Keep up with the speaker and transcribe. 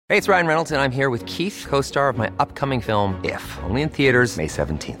Hey, it's Ryan Reynolds, and I'm here with Keith, co-star of my upcoming film, If, only in theaters May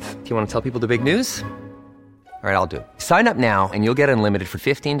 17th. Do you want to tell people the big news? All right, I'll do it. Sign up now and you'll get unlimited for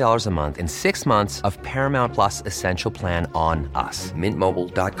 $15 a month and 6 months of Paramount Plus Essential Plan on us.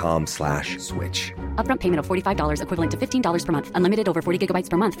 MintMobile.com/switch. Upfront payment of $45 equivalent to $15 per month. Unlimited over 40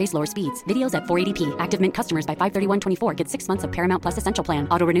 gigabytes per month. Face lower speeds. Videos at 480p. Active Mint customers by 531.24 get 6 months of Paramount Plus Essential Plan.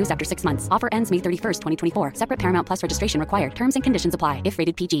 Auto renews after 6 months. Offer ends May 31st, 2024. Separate Paramount Plus registration required. Terms and conditions apply if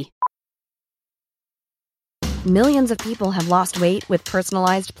rated PG. Millions of people have lost weight with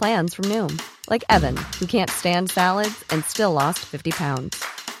personalized plans from Noom. Like Evan, who can't stand salads and still lost 50 pounds.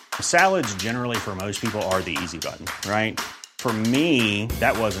 Salads generally for most people are the easy button, right? For me,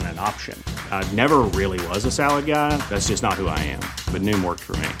 that wasn't an option. I never really was a salad guy. That's just not who I am. But Noom worked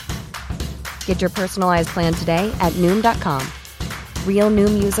for me. Get your personalized plan today at Noom.com. Real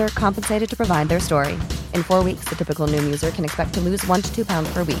Noom user compensated to provide their story. In 4 weeks, the typical Noom user can expect to lose 1 to 2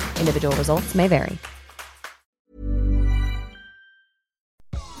 pounds per week. Individual results may vary.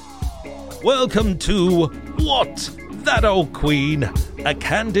 Welcome to What? That Old Queen, a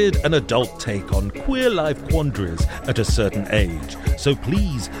candid and adult take on queer life quandaries at a certain age, so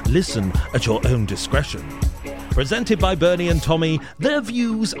please listen at your own discretion. Presented by Bernie and Tommy, their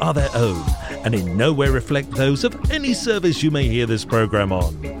views are their own, and in no way reflect those of any service you may hear this programme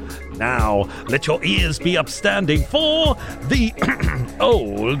on. Now, let your ears be upstanding for the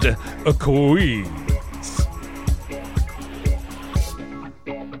Old Queen.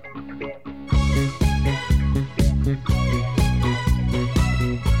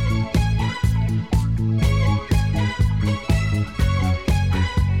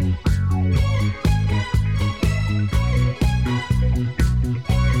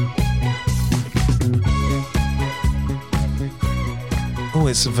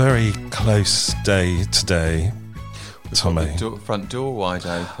 It's a very close day today, Tommy. Front door wide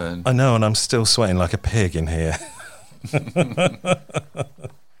open. I know, and I'm still sweating like a pig in here.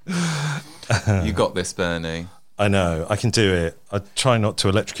 You got this, Bernie. I know, I can do it. I try not to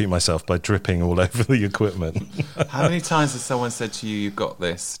electrocute myself by dripping all over the equipment. How many times has someone said to you got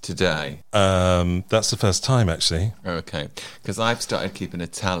this today? That's the first time, actually. Okay, because I've started keeping a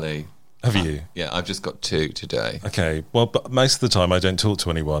tally. Have you? Yeah, I've just got 2 today. Okay, well, but most of the time I don't talk to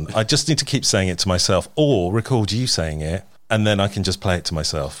anyone. I just need to keep saying it to myself or record you saying it, and then I can just play it to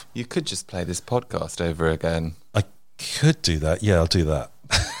myself. You could just play this podcast over again. I could do that. Yeah, I'll do that.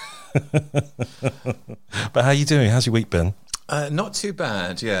 But how are you doing? How's your week been? Not too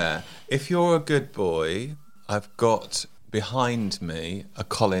bad, yeah. If you're a good boy, I've got behind me a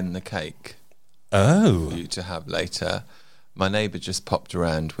Colin the cake. Oh. For you to have later. My neighbour just popped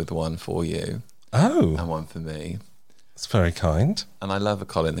around with one for you. Oh. And one for me. That's very kind. And I love a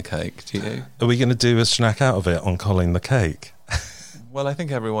Colin the cake, do you? Are we going to do a snack out of it on Colin the cake? Well, I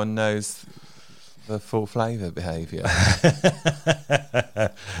think everyone knows the full flavour behaviour.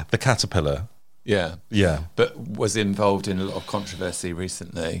 The caterpillar. Yeah. Yeah. But was involved in a lot of controversy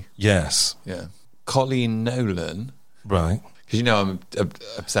recently. Yes. Yeah. Colleen Nolan. Right. Because you know I'm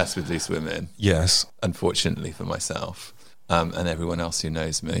obsessed with Loose Women. Yes. Unfortunately for myself. And everyone else who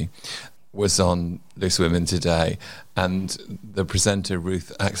knows me, was on Loose Women today, and the presenter,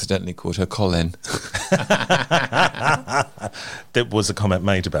 Ruth, accidentally called her Colin. There was a comment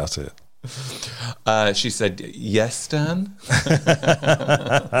made about it. She said, yes, Dan?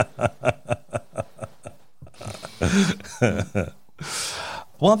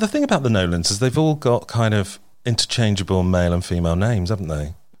 Well, the thing about the Nolans is they've all got kind of interchangeable male and female names, haven't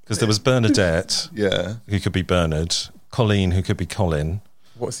they? Because there was Bernadette, yeah, who could be Bernard, Colleen, who could be Colin.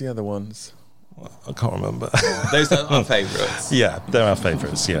 What's the other ones? I can't remember. Those are our favourites. Yeah, they're our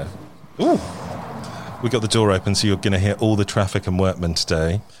favourites, yeah. Ooh. We got the door open, so you're going to hear all the traffic and workmen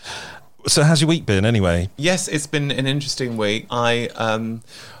today. So how's your week been, anyway? Yes, it's been an interesting week. I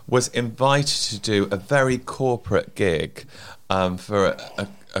was invited to do a very corporate gig for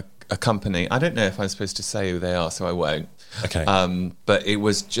a company. I don't know if I'm supposed to say who they are, so I won't. Okay. But it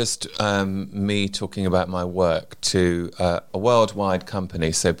was just me talking about my work to a worldwide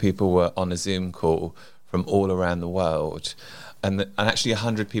company. So people were on a Zoom call from all around the world. And actually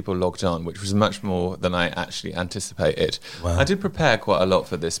 100 people logged on, which was much more than I actually anticipated. Wow. I did prepare quite a lot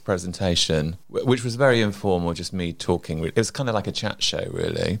for this presentation, which was very informal, just me talking. It was kind of like a chat show,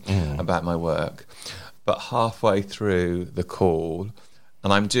 really, about my work. But halfway through the call,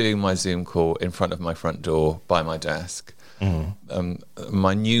 and I'm doing my Zoom call in front of my front door by my desk,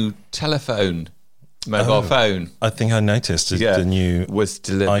 my new mobile phone. I think I noticed the new was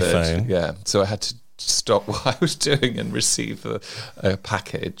delivered. iPhone. Yeah, so I had to stop what I was doing and receive a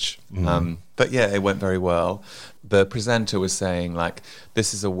package. But yeah, it went very well. the presenter was saying, like,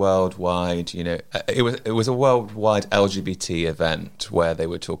 this is a worldwide, you know, it was a worldwide LGBT event where they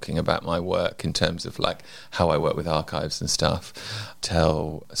were talking about my work in terms of like how I work with archives and stuff,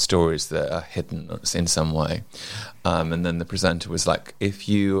 tell stories that are hidden in some way. And then the presenter was like, if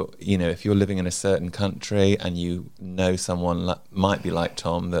you're living in a certain country and you know someone might be like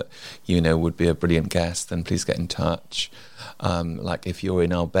Tom that, you know, would be a brilliant guest, then please get in touch. Like if you're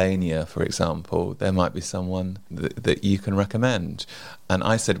in Albania, for example, there might be someone that you can recommend. And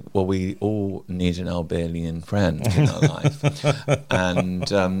I said, well, we all need an Albanian friend in our life. And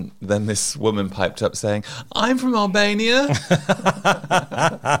then this woman piped up saying, I'm from Albania.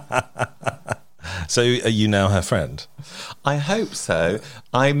 So are you now her friend? I hope so.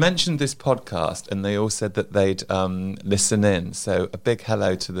 I mentioned this podcast and they all said that they'd listen in. So a big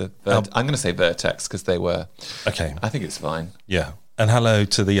hello to the... I'm going to say Vertex because they were... Okay. I think it's fine. Yeah. And hello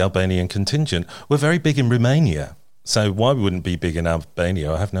to the Albanian contingent. We're very big in Romania. So why we wouldn't be big in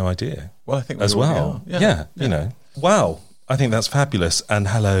Albania, I have no idea. Well, I think we as well. Yeah, you know. Wow. I think that's fabulous. And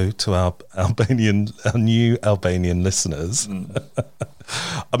hello to our new Albanian listeners.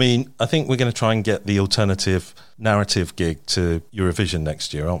 I mean, I think we're going to try and get the alternative narrative gig to Eurovision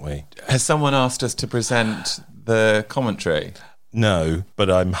next year, aren't we? Has someone asked us to present the commentary? No, but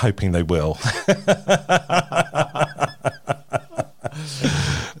I'm hoping they will.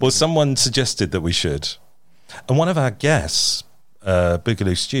 Well, someone suggested that we should. And one of our guests,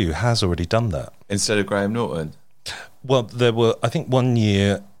 Boogaloo Stew, has already done that. Instead of Graham Norton? Well, there were, I think, one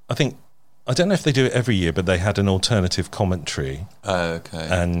year, I don't know if they do it every year, but they had an alternative commentary. Oh, okay.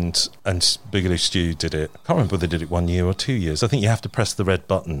 And Boogaloo Stew did it. I can't remember whether they did it 1 year or 2 years. I think you have to press the red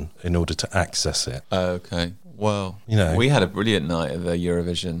button in order to access it. Oh, okay. Well, you know, we had a brilliant night at the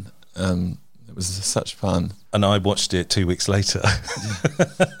Eurovision. It was such fun. And I watched it 2 weeks later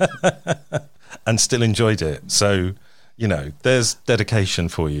and still enjoyed it. So, you know, there's dedication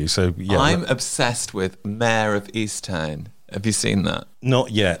for you. So, yeah. I'm obsessed with Mayor of Easttown. Have you seen that?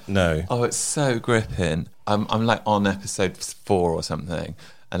 Not yet, no. Oh, it's so gripping. I'm like on episode 4 or something.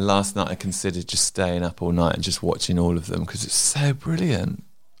 And last night I considered just staying up all night and just watching all of them because it's so brilliant.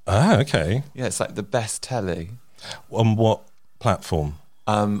 Ah, okay. Yeah, it's like the best telly. On what platform?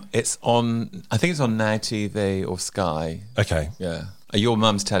 It's on, I think it's on Now TV or Sky. Okay. Yeah. Your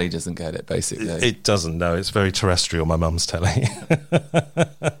mum's telly doesn't get it, basically. It doesn't, no. It's very terrestrial, my mum's telly.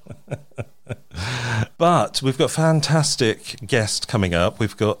 But we've got a fantastic guest coming up.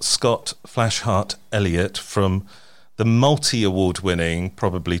 We've got Scott Flashheart Elliott from the multi-award-winning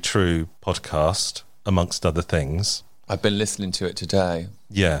Probably True podcast, amongst other things. I've been listening to it today.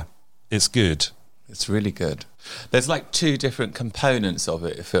 Yeah, it's good. It's really good. There's like 2 different components of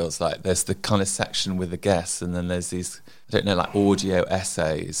it, it feels like. There's the kind of section with the guests, and then there's these, I don't know, like audio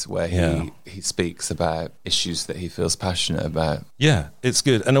essays where he speaks about issues that he feels passionate about. Yeah, it's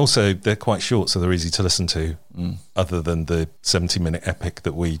good. And also they're quite short, so they're easy to listen to, other than the 70-minute epic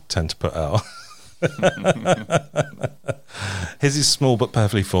that we tend to put out. His is small but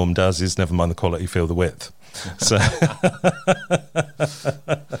perfectly formed, as is never mind the quality, feel the width. So I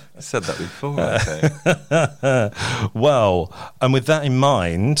said that before, I think. Well, and with that in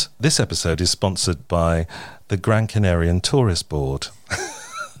mind, this episode is sponsored by the Gran Canarian Tourist Board.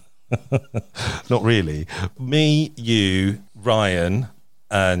 Not really. Me, you, Ryan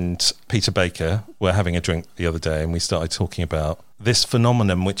and Peter Baker were having a drink the other day and we started talking about this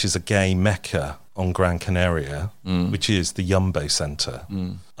phenomenon, which is a gay mecca on Gran Canaria, which is the Yumbo Centre.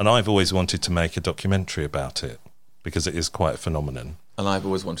 And I've always wanted to make a documentary about it because it is quite a phenomenon. And I've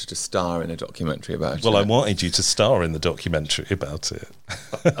always wanted to star in a documentary about it. Well, I wanted you to star in the documentary about it.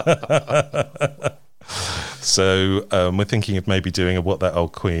 So we're thinking of maybe doing a What That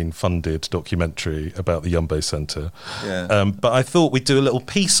Old Queen funded documentary about the Yumbo Centre. Yeah. But I thought we'd do a little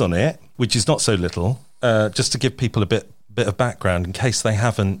piece on it, which is not so little, just to give people a bit of background in case they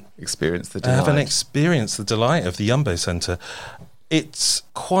haven't experienced the delight of the Yumbo Centre. It's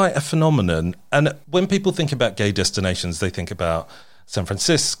quite a phenomenon. And when people think about gay destinations, they think about San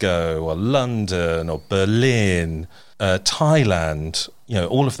Francisco or London or Berlin, Thailand, you know,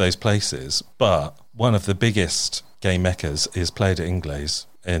 all of those places. But one of the biggest gay meccas is Playa de Ingles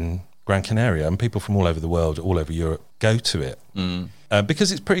in Gran Canaria, and people from all over the world, all over Europe, go to it.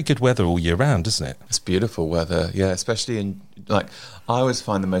 Because it's pretty good weather all year round, isn't it? It's beautiful weather, yeah, especially in, like, I always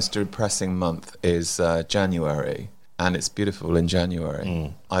find the most depressing month is January, and it's beautiful in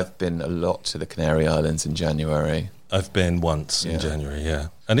January. I've been a lot to the Canary Islands in January. I've been once in January, yeah.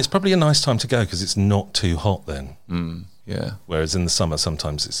 And it's probably a nice time to go because it's not too hot then. Yeah. Whereas in the summer,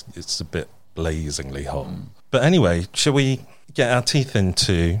 sometimes it's a bit blazingly hot. But anyway, shall we get our teeth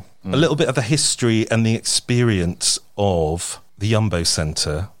into a little bit of the history and the experience of the Yumbo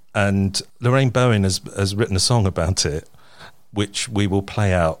Centre. And Lorraine Bowen has written a song about it, which we will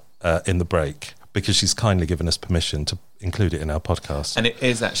play out in the break, because she's kindly given us permission to include it in our podcast. And it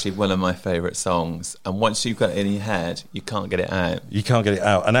is actually one of my favourite songs. And once you've got it in your head, you can't get it out. You can't get it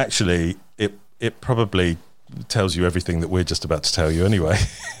out. And actually, it probably tells you everything that we're just about to tell you anyway.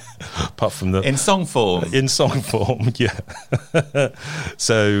 Apart from the... In song form. In song form, yeah.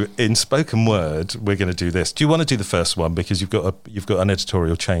 So in spoken word, we're going to do this. Do you want to do the first one? Because you've got an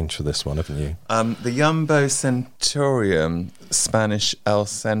editorial change for this one, haven't you? The Yumbo Centurion, Spanish El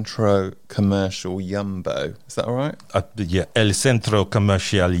Centro Commercial Yumbo. Is that all right? Yeah, El Centro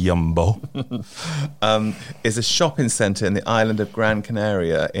Comercial Yumbo. Is a shopping centre in the island of Gran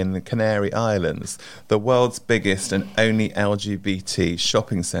Canaria in the Canary Islands, the world's biggest and only LGBT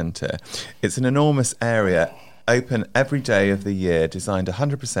shopping centre. It's an enormous area, open every day of the year, designed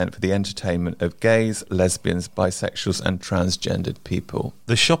 100% for the entertainment of gays, lesbians, bisexuals and transgendered people.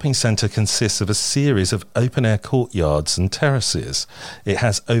 The shopping centre consists of a series of open-air courtyards and terraces. It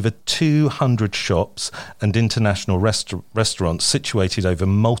has over 200 shops and international restaurants situated over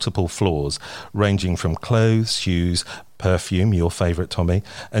multiple floors, ranging from clothes, shoes, perfume, your favourite, Tommy,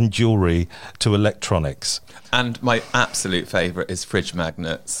 and jewellery to electronics. And my absolute favourite is fridge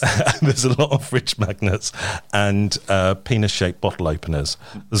magnets. There's a lot of fridge magnets and penis-shaped bottle openers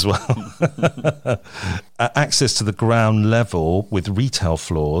as well. Access to the ground level with retail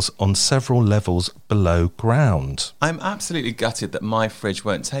floors on several levels below ground. I'm absolutely gutted that my fridge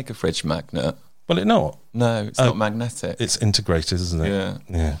won't take a fridge magnet. Will it not? No, it's not magnetic. It's integrated, isn't it?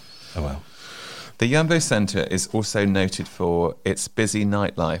 Yeah. Oh, well. The Yumbo Centre is also noted for its busy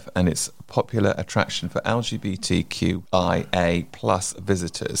nightlife and its popular attraction for LGBTQIA plus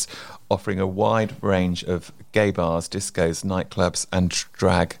visitors, offering a wide range of gay bars, discos, nightclubs and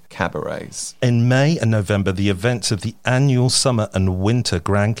drag cabarets. In May and November, the events of the annual summer and winter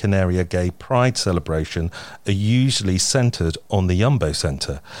Gran Canaria Gay Pride celebration are usually centred on the Yumbo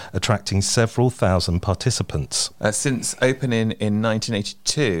Centre, attracting several thousand participants. Since opening in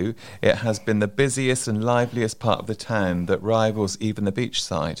 1982, it has been the busiest and liveliest part of the town that rivals even the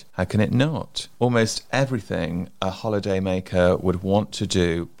beachside. How can it not? Almost everything a holidaymaker would want to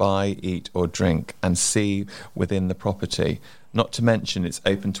do, buy, eat or drink and see within the property. Not to mention it's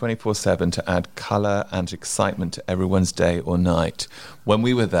open 24/7 to add colour and excitement to everyone's day or night. When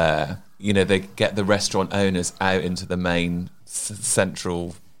we were there, they get the restaurant owners out into the main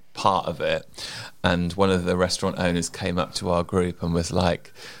central part of it, and one of the restaurant owners came up to our group and was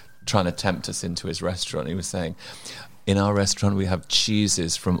like trying to tempt us into his restaurant. He was saying, in our restaurant, we have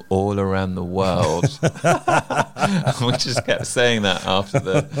cheeses from all around the world. We just kept saying that for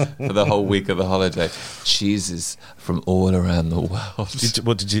the whole week of the holiday. Cheeses from all around the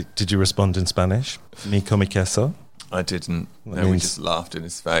world. Did you respond in Spanish? Mi come queso? I didn't. No, we just laughed in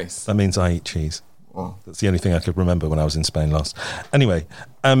his face. That means I eat cheese. Oh. That's the only thing I could remember when I was in Spain last. Anyway.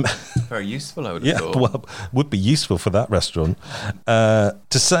 Very useful, I would have thought. Well, would be useful for that restaurant. To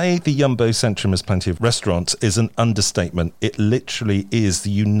say the Yumbo Centrum has plenty of restaurants is an understatement. It literally is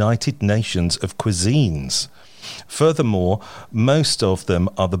the United Nations of cuisines. Furthermore, most of them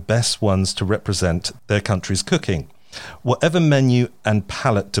are the best ones to represent their country's cooking. Whatever menu and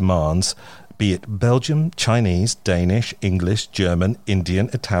palate demands, be it Belgium, Chinese, Danish, English, German, Indian,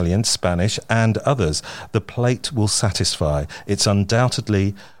 Italian, Spanish, and others, the plate will satisfy. It's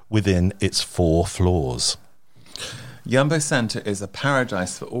undoubtedly within its 4 floors. Yumbo Centre is a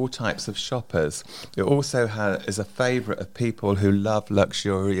paradise for all types of shoppers. It also is a favourite of people who love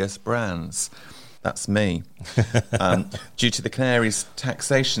luxurious brands. That's me. Due to the Canaries'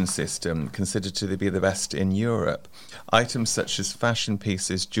 taxation system, considered to be the best in Europe, items such as fashion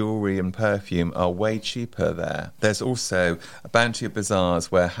pieces, jewellery and perfume are way cheaper there. There's also a bounty of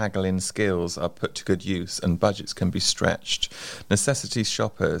bazaars where haggling skills are put to good use and budgets can be stretched. Necessity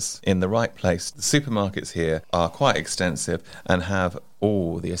shoppers in the right place. The supermarkets here are quite extensive and have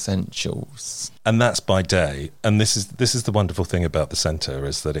all the essentials. And that's by day. And this is the wonderful thing about the centre,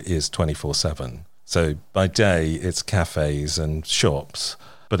 is that it is 24/7. So by day, it's cafes and shops.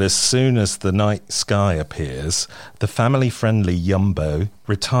 But as soon as the night sky appears, the family-friendly Yumbo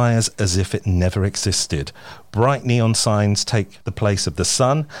retires as if it never existed. Bright neon signs take the place of the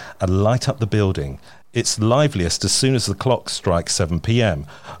sun and light up the building. It's liveliest as soon as the clock strikes 7 p.m.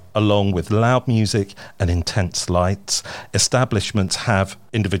 Along with loud music and intense lights, establishments have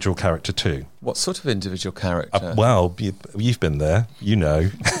individual character too. What sort of individual character? Well, you've been there, you know.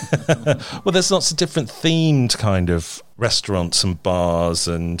 Well, there's lots of different themed kind of restaurants and bars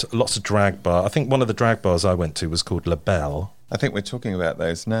and lots of drag bar. I think one of the drag bars I went to was called La Belle. I think we're talking about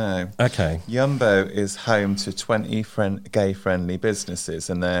those now. Okay. Yumbo is home to 20 gay-friendly businesses,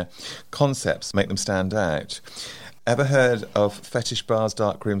 and their concepts make them stand out. Ever heard of fetish bars,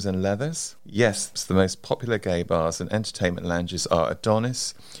 dark rooms and leathers? Yes, the most popular gay bars and entertainment lounges are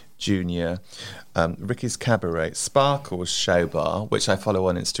Adonis, Junior, Ricky's Cabaret, Sparkle's Show Bar, which I follow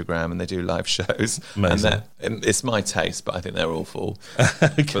on Instagram, and they do live shows. Amazing. And it's my taste, but I think they're awful.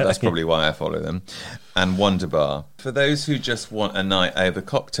 Okay. But that's probably why I follow them. And Wonder Bar. For those who just want a night over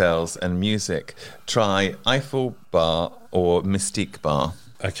cocktails and music, try Eiffel Bar or Mystique Bar.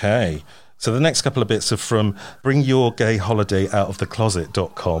 Okay. So the next couple of bits are from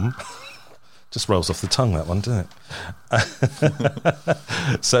bringyourgayholidayoutoftthecloset.com. Just rolls off the tongue, that one, doesn't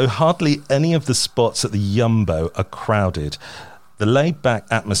it? So hardly any of the spots at the Yumbo are crowded. The laid-back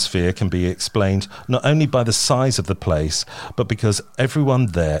atmosphere can be explained not only by the size of the place, but because everyone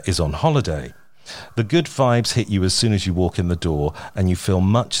there is on holiday. The good vibes hit you as soon as you walk in the door, and you feel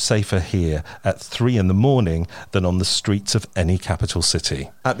much safer here at 3 a.m. than on the streets of any capital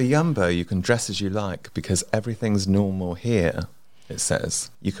city. At the Yumbo, you can dress as you like because everything's normal here. It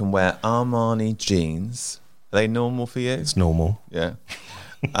says you can wear Armani jeans. Are they normal for you? It's normal. Yeah.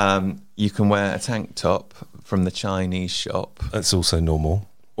 You can wear a tank top from the Chinese shop. That's also normal.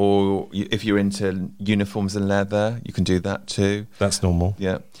 Or if you're into uniforms and leather, you can do that too. That's normal.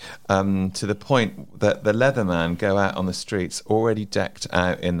 Yeah. To the point that the Leatherman go out on the streets already decked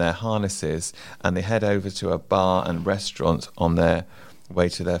out in their harnesses, and they head over to a bar and restaurant on their way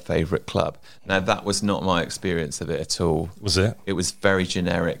to their favourite club. Now, that was not my experience of it at all. Was it? It was very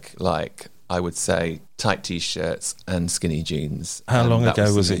generic, like, I would say, tight T-shirts and skinny jeans. How long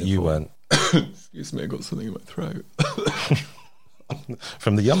ago was it you went? Excuse me, I got something in my throat.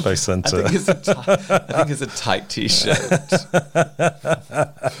 From the Yumbo Centre. I think it's a tight T-shirt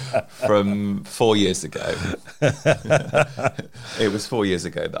from 4 years ago. It was 4 years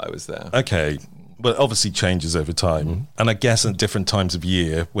ago that I was there. Okay. Well, it obviously changes over time. And I guess at different times of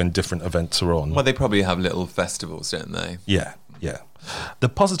year when different events are on. Well, they probably have little festivals, don't they? Yeah, yeah. The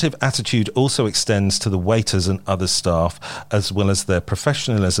positive attitude also extends to the waiters and other staff, as well as their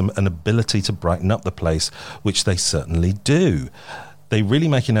professionalism and ability to brighten up the place, which they certainly do. They really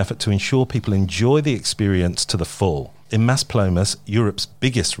make an effort to ensure people enjoy the experience to the full. In Maspalomas, Europe's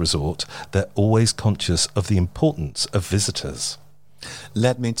biggest resort, they're always conscious of the importance of visitors.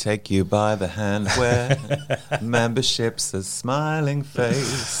 Let me take you by the hand where membership's a smiling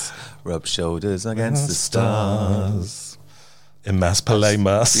face, rub shoulders against the stars. In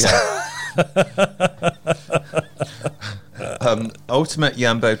Maspalomas. Yeah. Ultimate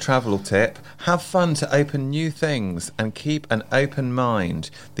Yumbo travel tip: have fun to open new things and keep an open mind.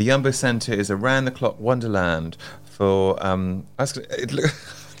 The Yumbo Centre is a round-the-clock wonderland for...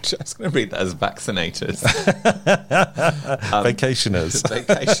 just going to read that as vaccinators. Vacationers.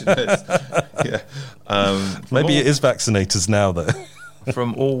 Vacationers. Yeah. Maybe it is vaccinators now, though.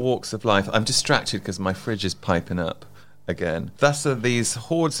 From all walks of life. I'm distracted because my fridge is piping up again. Thus are these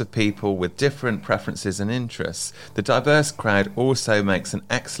hordes of people with different preferences and interests. The diverse crowd also makes an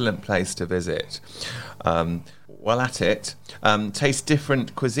excellent place to visit. While at it, taste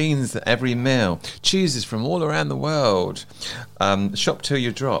different cuisines at every meal. Chooses from all around the world. Shop till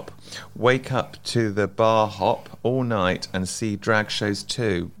you drop. Wake up to the bar hop all night and see drag shows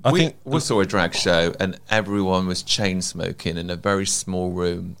too. We saw a drag show and everyone was chain smoking in a very small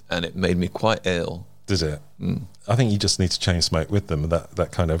room, and it made me quite ill. Did it? Mm. I think you just need to chain smoke with them.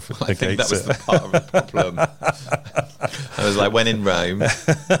 That kind of I think that was the part of the problem. I was like, when in Rome.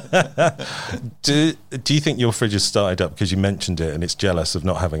 Do you think your fridge has started up because you mentioned it and it's jealous of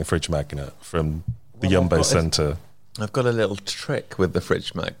not having a fridge magnet from the Yumbo Centre? I've got a little trick with the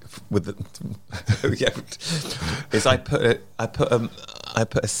fridge mag. With the is I put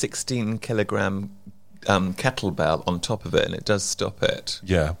a 16 kilogram kettlebell on top of it, and it does stop it.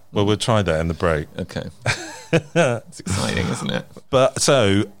 Yeah, well, we'll try that in the break. Okay. It's exciting, isn't it? But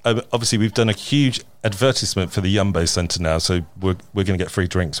so obviously we've done a huge advertisement for the Yumbo Centre now, so we're going to get free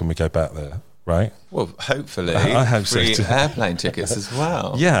drinks when we go back there, right? Well, hopefully. I hope free so too. Airplane tickets as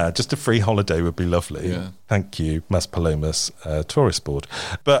well. Yeah, just a free holiday would be lovely. Yeah. Thank you, Maspalomas Tourist Board.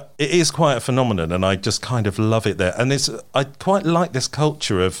 But it is quite a phenomenon, and I just kind of love it there. And I quite like this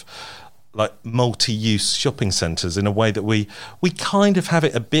culture of like multi-use shopping centres in a way that we kind of have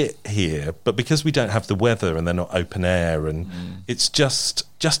it a bit here, but because we don't have the weather and they're not open air, and it's just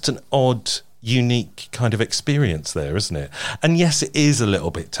an odd, unique kind of experience there, isn't it? And yes, it is a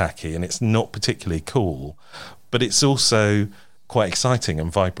little bit tacky and it's not particularly cool, but it's also quite exciting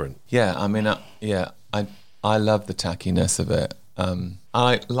and vibrant. Yeah, I mean, I love the tackiness of it.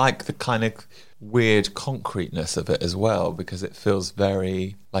 I like the kind of weird concreteness of it as well, because it feels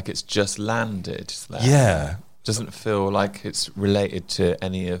very like it's just landed there. Yeah. Doesn't feel like it's related to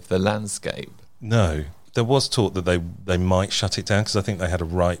any of the landscape. No. There was talk that they might shut it down because I think they had a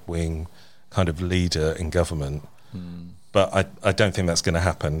right-wing kind of leader in government. But I don't think that's going to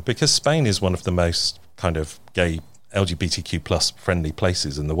happen because Spain is one of the most kind of gay LGBTQ plus friendly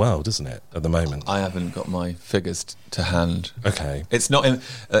places in the world, isn't it, at the moment? I haven't got my figures to hand. Okay. It's not in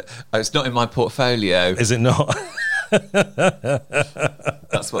my portfolio. Is it not?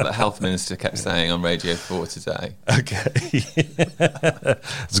 That's what the health minister kept saying on Radio 4 today. Okay.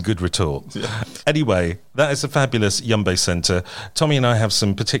 It's a good retort. Yeah. Anyway, that is a fabulous Yumbo Centre. Tommy and I have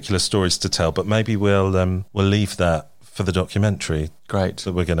some particular stories to tell, but maybe we'll leave that for the documentary. Great.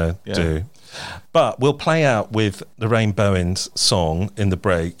 That we're going to do. But we'll play out with Lorraine Bowen's song in the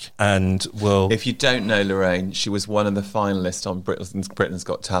break, and we'll... If you don't know Lorraine, she was one of the finalists on Britain's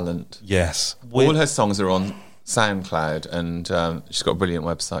Got Talent. Yes. All her songs are on SoundCloud, and she's got a brilliant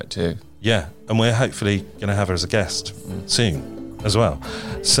website too. Yeah, and we're hopefully going to have her as a guest soon as well.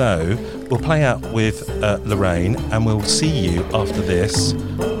 So we'll play out with Lorraine, and we'll see you after this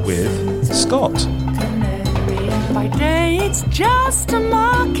with Scott. By day it's just a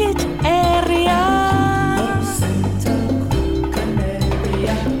market area,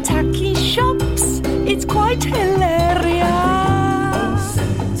 tacky shops, it's quite hilarious.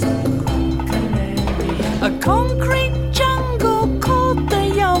 A concrete jungle called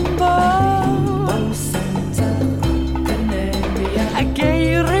the Yumbo, a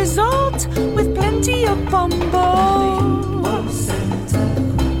gay resort with plenty of bumbo.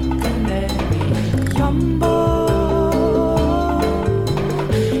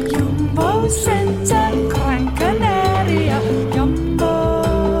 Yumbo Centre, Gran Canaria, Yumbo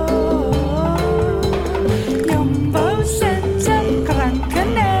Centre, Gran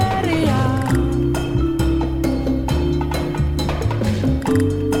Canaria.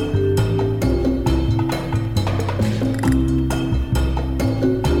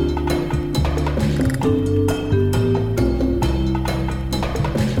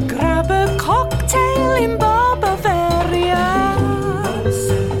 Grab a cocktail in Bavaria.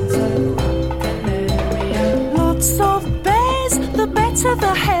 Lots of bears, the better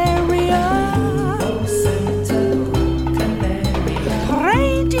the hairier.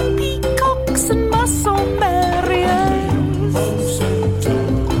 Parading peacocks and muscle merriers.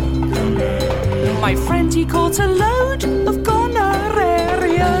 My friend, he caught a load of gonorrheas.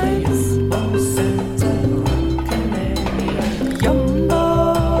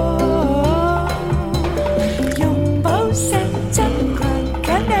 Yumbo Centre, Gran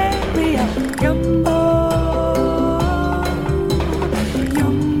Canaria.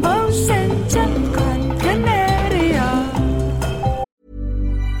 Yumbo Centre, Gran Canaria.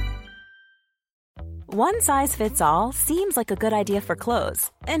 One size fits all seems like a good idea for clothes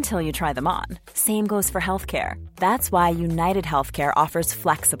until you try them on. Same goes for healthcare. That's why United Healthcare offers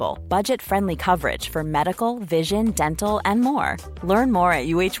flexible, budget-friendly coverage for medical, vision, dental, and more. Learn more at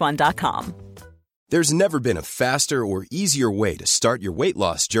uh1.com. There's never been a faster or easier way to start your weight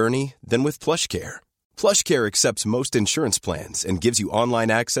loss journey than with PlushCare. PlushCare accepts most insurance plans and gives you online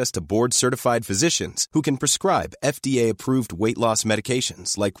access to board-certified physicians who can prescribe FDA-approved weight loss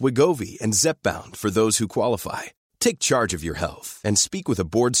medications like Wegovy and Zepbound for those who qualify. Take charge of your health and speak with a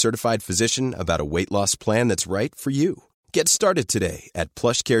board-certified physician about a weight loss plan that's right for you. Get started today at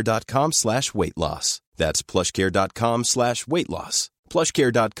plushcare.com/weight loss. That's plushcare.com/weight loss.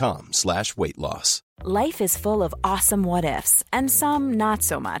 plushcare.com/weight loss. Life is full of awesome what-ifs, and some not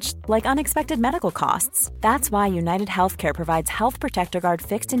so much, like unexpected medical costs. That's why United Healthcare provides Health Protector Guard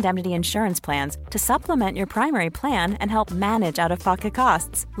fixed indemnity insurance plans to supplement your primary plan and help manage out-of-pocket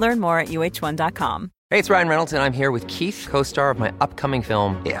costs. Learn more at uh1.com. Hey, it's Ryan Reynolds, and I'm here with Keith, co-star of my upcoming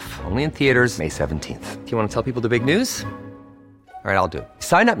film, If, only in theaters May 17th. Do you want to tell people the big news? All right, I'll do it.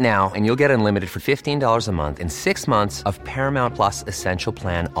 Sign up now and you'll get unlimited for $15 a month and 6 months of Paramount Plus Essential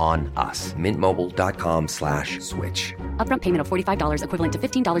Plan on us. MintMobile.com/switch. Upfront payment of $45 equivalent to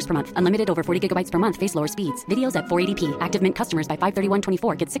 $15 per month. Unlimited over 40 gigabytes per month. Face lower speeds. Videos at 480p. Active Mint customers by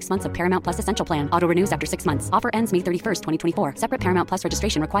 531.24 get 6 months of Paramount Plus Essential Plan. Auto renews after 6 months. Offer ends May 31st, 2024. Separate Paramount Plus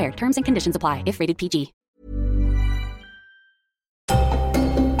registration required. Terms and conditions apply if rated PG.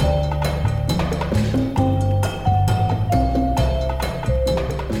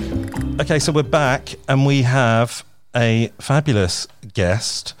 Okay, so we're back and we have a fabulous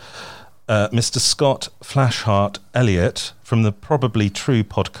guest. Mr. Scott Flashheart Elliott from the Probably True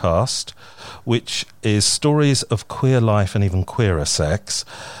podcast, which is stories of queer life and even queerer sex.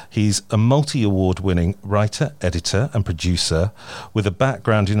 He's a multi-award winning writer, editor and producer with a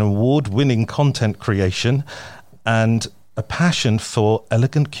background in award-winning content creation and a passion for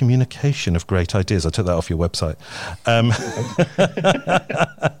elegant communication of great ideas. I took that off your website.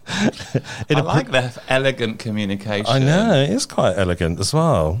 I like that elegant communication. I know, it is quite elegant as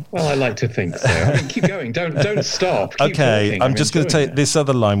well. Well, I like to think so. I mean, keep going. Don't stop. Keep Okay, talking. I'm just going to take this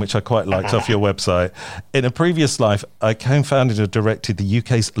other line, which I quite liked off your website. In a previous life, I co-founded and directed the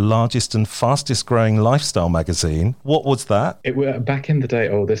UK's largest and fastest growing lifestyle magazine. What was that? It were back in the day.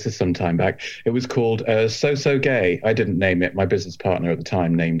 Oh, this is some time back. It was called So Gay. I didn't name it. My business partner at the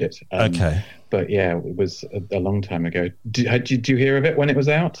time named it. Okay. But yeah, it was a long time ago. Did you hear of it when it was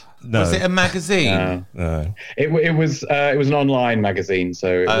out? No. Was it a magazine? No. It was an online magazine,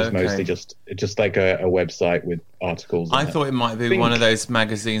 so it was mostly just like a website with articles. I thought it might be one of those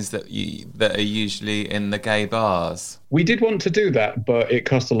magazines that are usually in the gay bars. We did want to do that, but it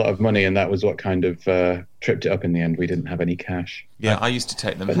cost a lot of money, and that was what kind of tripped it up in the end. We didn't have any cash. Yeah, I used to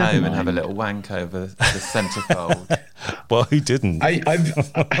take them home and have a little wank over the centrefold. Well, who didn't?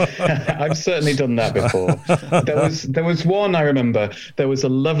 I've certainly done that before. There was one I remember. There was a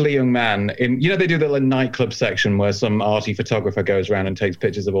lovely young man in. They do the nightclub section where some arty photographer goes around and takes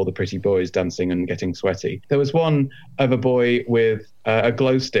pictures of all the pretty boys dancing and getting sweaty. There was one of a boy with a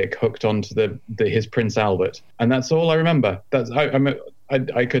glow stick hooked onto his Prince Albert, and that's all I remember.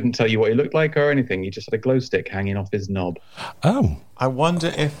 I couldn't tell you what he looked like or anything. He just had a glow stick hanging off his knob. Oh. I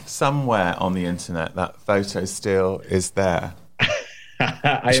wonder if somewhere on the internet that photo still is there.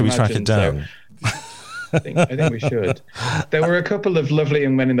 Should we track it down? So. I think we should. There were a couple of lovely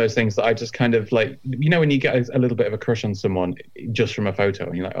young men in those things that I just kind of like, when you get a little bit of a crush on someone just from a photo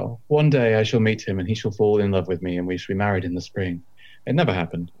and you're like, oh, one day I shall meet him and he shall fall in love with me and we shall be married in the spring. It never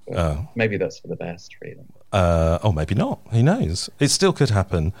happened. Maybe that's for the best, really. Maybe not. Who knows? It still could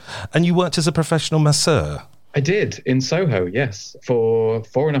happen. And you worked as a professional masseur. I did, in Soho, yes, for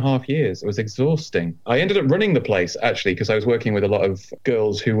 4.5 years. It was exhausting. I ended up running the place, actually, because I was working with a lot of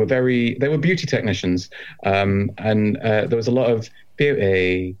girls who were they were beauty technicians, and there was a lot of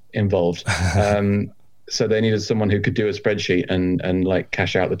beauty involved. So they needed someone who could do a spreadsheet and like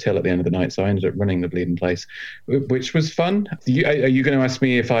cash out the till at the end of the night. So I ended up running the bleeding place, which was fun. Are you going to ask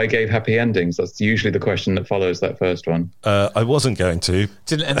me if I gave happy endings? That's usually the question that follows that first one. I wasn't going to.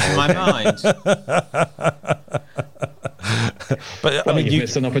 Didn't enter my mind. But I mean, you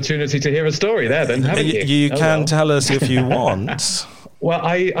missed an opportunity to hear a story there, then, haven't you? You can tell us if you want. Well,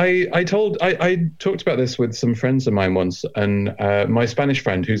 I talked about this with some friends of mine once, and my Spanish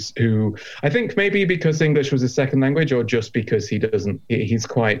friend, who I think maybe because English was his second language, or just because he's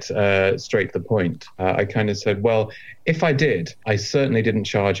quite straight to the point. I kind of said, well, if I did, I certainly didn't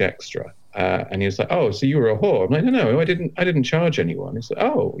charge extra. And he was like, oh, so you were a whore? I'm like, no, I didn't charge anyone. He's like,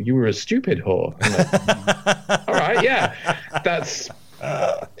 oh, you were a stupid whore. I'm like, all right, yeah, that's.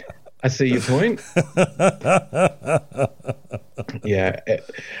 I see your point. Yeah,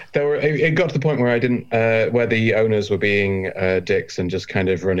 it got to the point where I didn't, where the owners were being dicks and just kind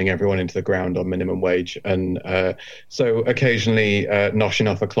of running everyone into the ground on minimum wage, and so occasionally noshing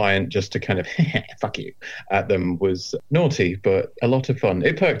off a client just to kind of fuck you at them was naughty, but a lot of fun.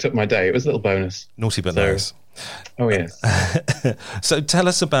 It perked up my day. It was a little bonus. Naughty but nice. Oh, yes. So tell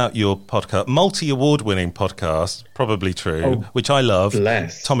us about your podcast, multi-award-winning podcast, Probably True, which I love.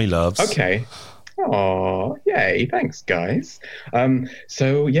 Bless. Tommy loves. Okay. Oh, yay. Thanks, guys.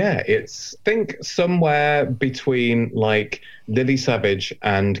 So, yeah, think somewhere between like Lily Savage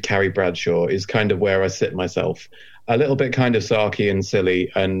and Carrie Bradshaw is kind of where I sit myself. A little bit kind of sarky and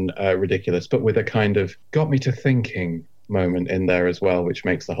silly and ridiculous, but with a kind of got me to thinking moment in there as well, which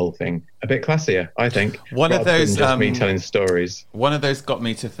makes the whole thing a bit classier, I think. One of those just me telling stories. One of those got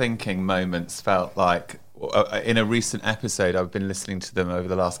me to thinking moments felt like in a recent episode, I've been listening to them over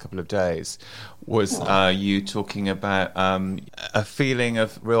the last couple of days, was you talking about a feeling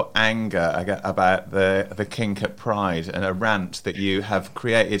of real anger about the kink at Pride, and a rant that you have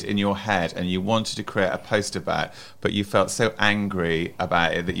created in your head and you wanted to create a post about, but you felt so angry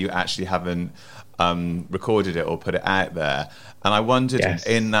about it that you actually haven't recorded it or put it out there. And I wondered,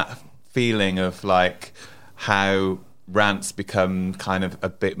 in that feeling of like how rants become kind of a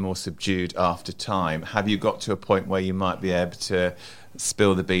bit more subdued after time, have you got to a point where you might be able to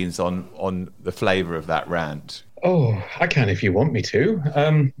spill the beans on the flavour of that rant? Oh, I can if you want me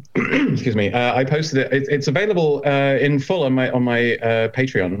to. Excuse me. I posted it. It's available in full on my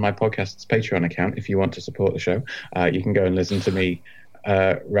Patreon, my podcast's Patreon account. If you want to support the show, you can go and listen to me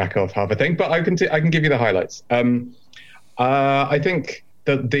rack off half a thing, but I can give you the highlights. I think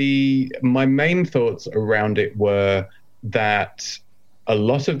that my main thoughts around it were that a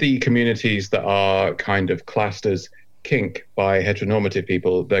lot of the communities that are kind of classed as kink by heteronormative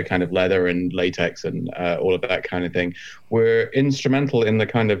people, the kind of leather and latex and all of that kind of thing, were instrumental in the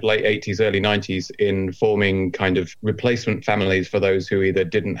kind of late 80s, early 90s in forming kind of replacement families for those who either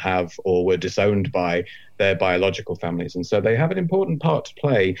didn't have or were disowned by their biological families. And so they have an important part to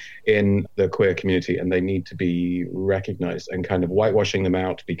play in the queer community, and they need to be recognized, and kind of whitewashing them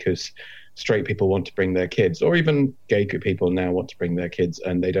out because straight people want to bring their kids, or even gay people now want to bring their kids,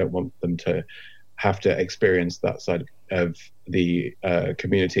 and they don't want them to have to experience that side of the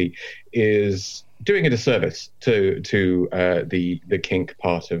community, is doing a disservice to the kink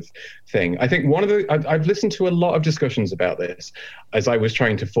part of thing. I think I've listened to a lot of discussions about this as I was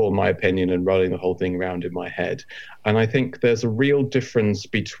trying to form my opinion and rolling the whole thing around in my head. And I think there's a real difference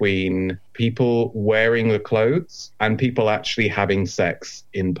between people wearing the clothes and people actually having sex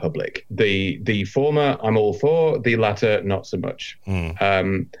in public. The former I'm all for, the latter not so much.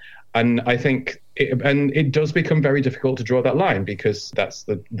 And I think it does become very difficult to draw that line, because that's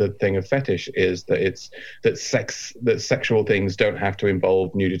the thing of fetish, is that sexual things don't have to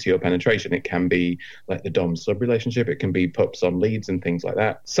involve nudity or penetration. It can be like the dom-sub relationship. It can be pups on leads and things like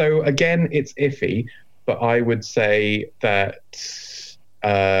that. So again, it's iffy, but I would say that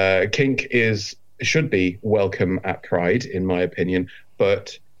kink should be welcome at Pride, in my opinion,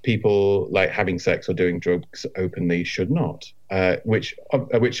 but people like having sex or doing drugs openly should not. Which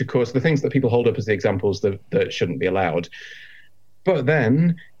of course, the things that people hold up as the examples that shouldn't be allowed. But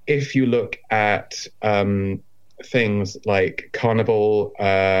then, if you look at things like Carnival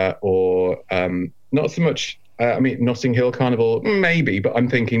or not so much, Notting Hill Carnival, maybe, but I'm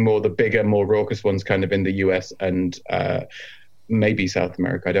thinking more the bigger, more raucous ones kind of in the US and maybe South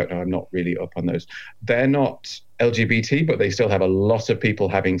America. I don't know. I'm not really up on those. They're not LGBT, but they still have a lot of people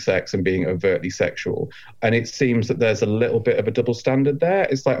having sex and being overtly sexual. And it seems that there's a little bit of a double standard there.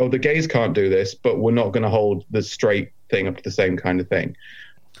 It's like, oh, the gays can't do this, but we're not going to hold the straight thing up to the same kind of thing.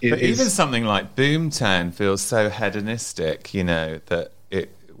 But even something like Boomtown feels so hedonistic, that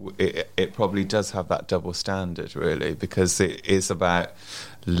it probably does have that double standard, really, because it is about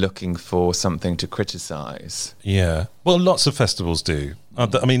looking for something to criticise. Yeah. Well, lots of festivals do.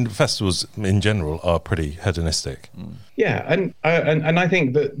 Festivals in general are pretty hedonistic. Yeah, and I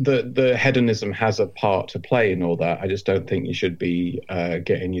think that the hedonism has a part to play in all that. I just don't think you should be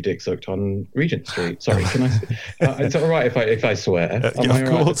getting your dick sucked on Regent Street. Sorry, can I? It's all right if I swear. Am I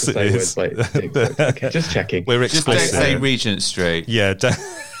all right to say words like dick sucked? Okay, just checking. We're explicit. Just don't say Regent Street. Yeah.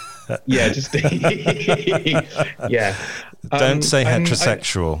 Yeah, just yeah. Don't say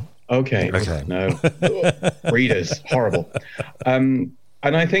heterosexual. Okay. No. Readers, horrible.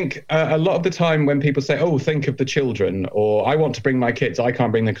 And I think a lot of the time when people say, oh, think of the children, or I want to bring my kids, I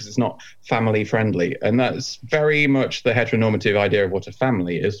can't bring them because it's not family friendly. And that's very much the heteronormative idea of what a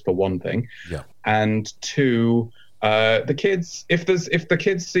family is, for one thing. Yeah. And two, the kids, if the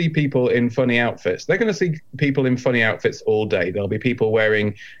kids see people in funny outfits, they're going to see people in funny outfits all day. There'll be people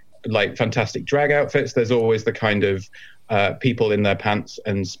wearing like fantastic drag outfits. There's always the kind of people in their pants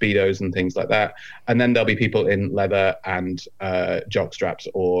and Speedos and things like that. And then there'll be people in leather and jock straps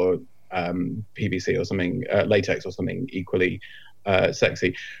or PVC or something, latex or something equally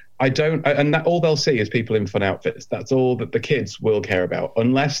sexy. And that all they'll see is people in fun outfits. That's all that the kids will care about,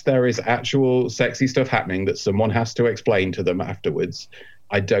 unless there is actual sexy stuff happening that someone has to explain to them afterwards.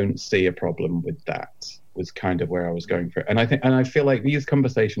 I don't see a problem with that. Was kind of where I was going for it. And I feel like these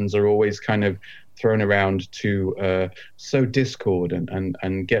conversations are always kind of thrown around to sow discord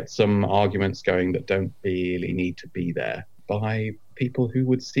and get some arguments going that don't really need to be there by people who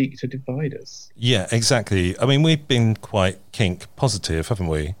would seek to divide us. Yeah, exactly. I mean, we've been quite kink positive, haven't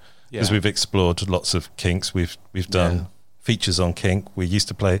we? Because we've explored lots of kinks. We've done features on kink. We used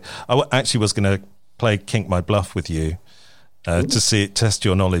to play. I actually was going to play Kink My Bluff with you. To test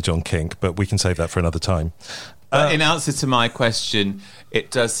your knowledge on kink, but we can save that for another time. But in answer to my question, it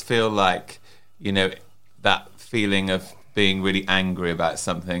does feel like, that feeling of being really angry about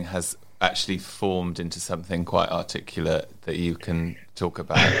something has actually formed into something quite articulate that you can talk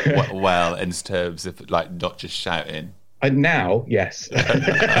about well in terms of like not just shouting. Now, yes.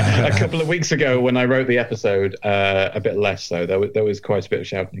 A couple of weeks ago when I wrote the episode, a bit less so. There was quite a bit of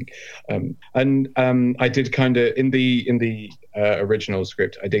shouting. I did kind of, in the original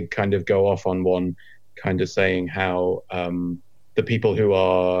script, I did kind of go off on one kind of saying how the people who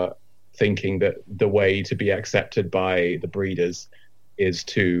are thinking that the way to be accepted by the breeders is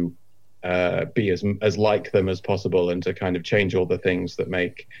to be as like them as possible, and to kind of change all the things that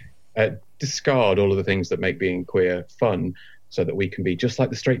make discard all of the things that make being queer fun, so that we can be just like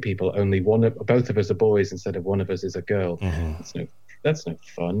the straight people, only both of us are boys instead of one of us is a girl. That's no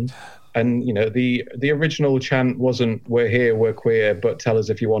fun. And the original chant wasn't "we're here, we're queer, but tell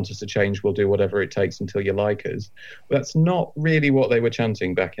us if you want us to change, we'll do whatever it takes until you like us." That's not really what they were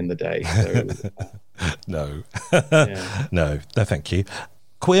chanting back in the day. So, No. No, thank you.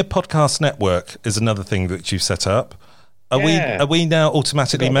 Queer Podcast Network is another thing that you've set up. Are we now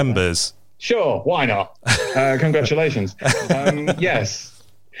automatically members? Sure, why not? Congratulations. Yes.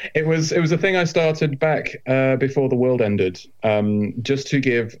 It was a thing I started back before the world ended, just to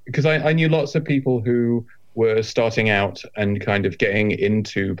give, because I knew lots of people who were starting out and kind of getting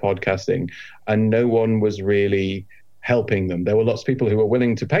into podcasting, and no one was really helping them. There were lots of people who were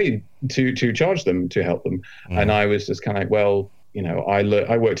willing to pay to charge them to help them, and I was just kind of like, well,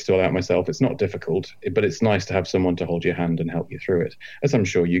 I worked it all out myself. It's not difficult, but it's nice to have someone to hold your hand and help you through it. As I'm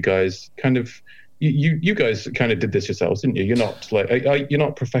sure you guys kind of. You guys kind of did this yourselves, didn't you? You're not you're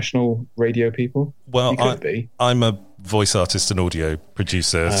not professional radio people. Well, I'm a voice artist and audio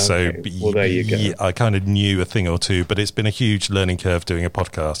producer, so well, there you go. Yeah, I kind of knew a thing or two, but it's been a huge learning curve doing a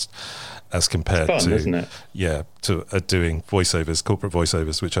podcast as compared to, isn't it? Yeah, to doing voiceovers, corporate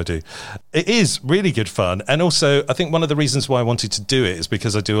voiceovers, which I do. It is really good fun, and also I think one of the reasons why I wanted to do it is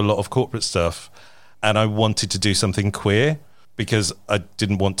because I do a lot of corporate stuff, and I wanted to do something queer, because I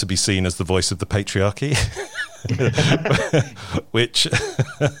didn't want to be seen as the voice of the patriarchy, which,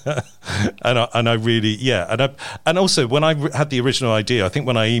 and I really, and also when I had the original idea, I think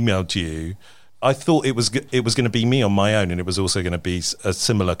when I emailed you, I thought it was going to be me on my own, and it was also going to be a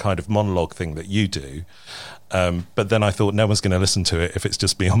similar kind of monologue thing that you do. But then I thought no one's going to listen to it if it's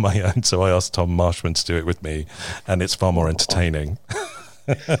just me on my own, so I asked Tom Marshman to do it with me, and it's far more entertaining.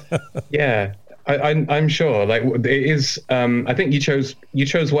 Yeah. I'm sure. Like, it is. I think you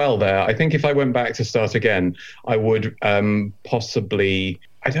chose well there. I think if I went back to start again, I would possibly.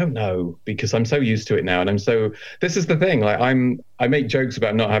 I don't know, because I'm so used to it now, and this is the thing. Like, I make jokes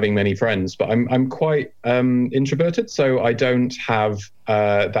about not having many friends, but I'm quite introverted, so I don't have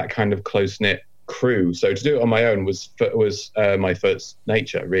that kind of close knit crew. So to do it on my own was my first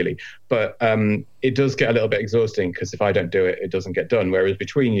nature, really. But it does get a little bit exhausting, because if I don't do it, it doesn't get done. Whereas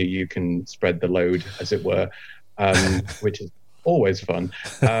between you can spread the load, as it were, which is always fun,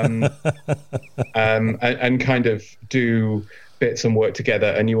 and kind of do bits and work together.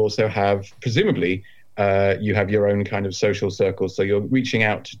 And you also have, presumably, you have your own kind of social circles. So you're reaching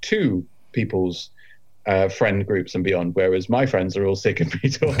out to two people's friend groups and beyond, whereas my friends are all sick of me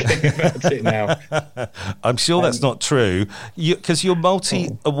talking about it now. I'm sure that's not true, because you're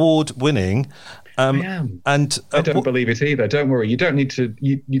multi-award winning. I am, and I don't believe it either. Don't worry, you don't need to.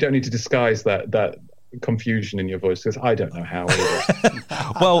 You don't need to disguise that confusion in your voice, because I don't know how either.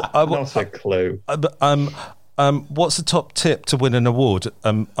 Well, not a clue. What's the top tip to win an award?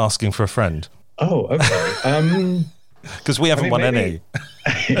 Asking for a friend. Oh, okay. Because we haven't won any.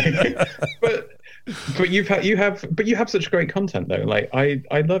 But you have such great content, though. Like,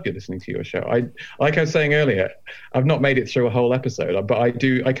 I love you listening to your show. Like I was saying earlier, I've not made it through a whole episode, but I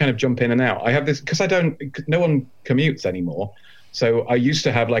kind of jump in and out. I have this because no one commutes anymore. So I used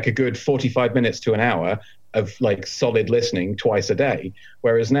to have like a good 45 minutes to an hour of like solid listening twice a day.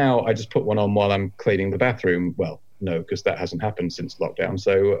 Whereas now I just put one on while I'm cleaning the bathroom. Well, no, because that hasn't happened since lockdown.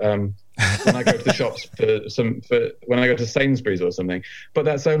 So when I go to the shops when I go to Sainsbury's or something, but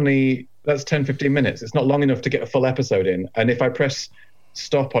that's 10, 15 minutes. It's not long enough to get a full episode in. And if I press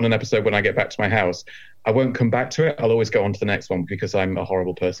stop on an episode when I get back to my house, I won't come back to it. I'll always go on to the next one, because I'm a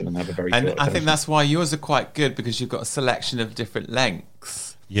horrible person and have a very short attention. I think that's why yours are quite good, because you've got a selection of different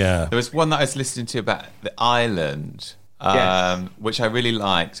lengths. Yeah. There was one that I was listening to about the island, which I really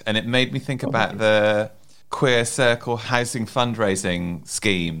liked, and it made me think about the Queer Circle housing fundraising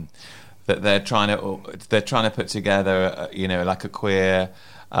scheme that they're trying to put together. Like a queer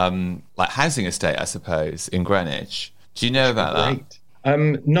like housing estate, I suppose, in Greenwich. Do you know about that?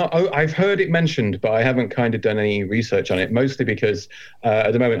 No, I've heard it mentioned, but I haven't kind of done any research on it, mostly because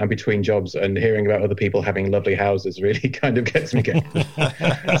at the moment I'm between jobs, and hearing about other people having lovely houses really kind of gets me going.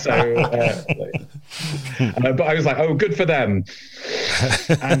 But I was like, oh, good for them.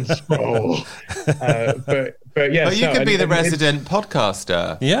 And scroll. But yeah. But you could be the resident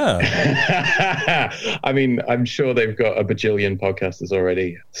podcaster. Yeah. I mean, I'm sure they've got a bajillion podcasters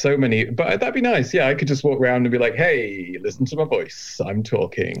already. So many. But that'd be nice. Yeah, I could just walk around and be like, hey, listen to my voice. I'm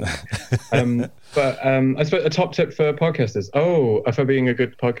talking. But I suppose a top tip for podcasters. Oh, for being a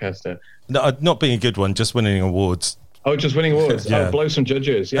good podcaster. No, not being a good one, just winning awards Oh, just winning awards. Yeah. Oh, blow some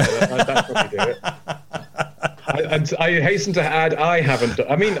judges. Yeah, that's what we do it. I hasten to add, I haven't.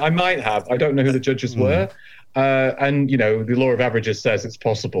 I mean, I might have. I don't know who the judges were. And, you know, the law of averages says it's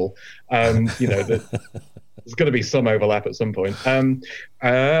possible. You know, that there's going to be some overlap at some point.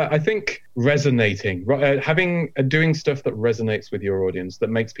 I think resonating, doing stuff that resonates with your audience, that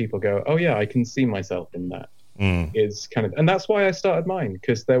makes people go, oh, yeah, I can see myself in that. Is kind of, and that's why I started mine,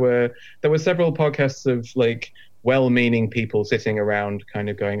 because there were several podcasts of like well-meaning people sitting around kind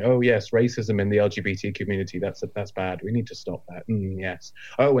of going, oh yes, racism in the LGBT community, that's bad, we need to stop that. Yes.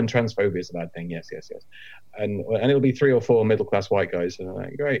 Oh, and transphobia is a bad thing. Yes. And it'll be 3 or 4 middle-class white guys, and I'm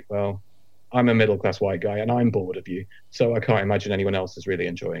like, great, well, I'm a middle-class white guy and I'm bored of you, so I can't imagine anyone else is really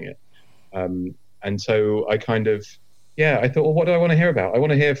enjoying it. And so I kind of, I thought, well, what do I want to hear about? I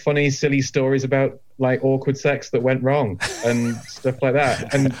want to hear funny, silly stories about like awkward sex that went wrong and stuff like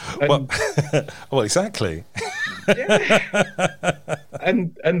that. And well, exactly. Yeah.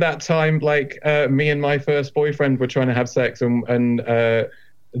 And that time, like me and my first boyfriend were trying to have sex, and a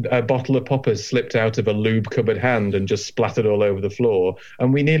bottle of poppers slipped out of a lube cupboard hand and just splattered all over the floor,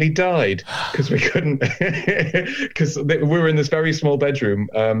 and we nearly died because we couldn't, because we were in this very small bedroom,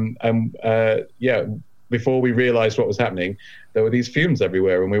 before we realized what was happening, there were these fumes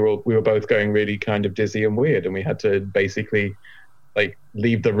everywhere, and we were both going really kind of dizzy and weird, and we had to basically like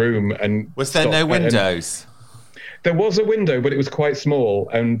leave the room. And was there no windows? There was a window, but it was quite small,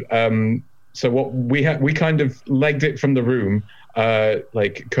 and so what we kind of legged it from the room,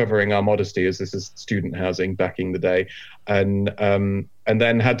 like covering our modesty, as this is student housing back in the day, and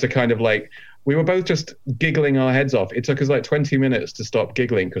then had to kind of like, we were both just giggling our heads off. It took us like 20 minutes to stop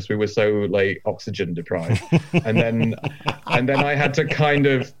giggling because we were so like oxygen deprived. and then I had to kind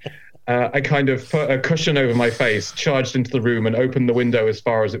of put a cushion over my face, charged into the room and opened the window as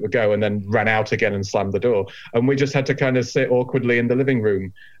far as it would go, and then ran out again and slammed the door. And we just had to kind of sit awkwardly in the living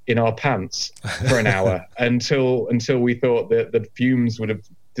room in our pants for an hour until we thought that the fumes would have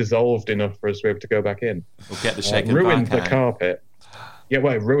dissolved enough for us to be able to go back in. We'll get the shaken ruined the carpet. Yeah,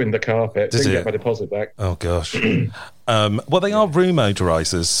 well, it ruined the carpet. Didn't get my deposit back. Oh, gosh. Well, they are room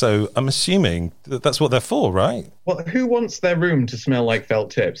odorizers, so I'm assuming that's what they're for, right? Well, who wants their room to smell like felt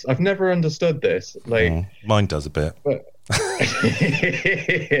tips? I've never understood this. Like, mine does a bit. But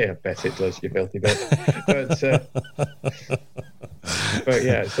I bet it does, you filthy bit. But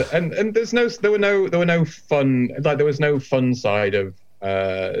yeah, so, and there was no fun side of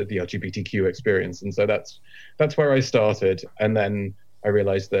the LGBTQ experience, and so that's where I started, and then I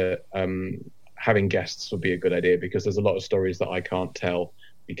realized that having guests would be a good idea, because there's a lot of stories that I can't tell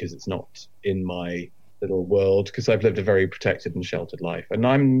because it's not in my little world, because I've lived a very protected and sheltered life, and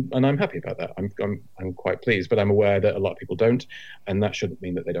I'm happy about that. I'm quite pleased, but I'm aware that a lot of people don't, and that shouldn't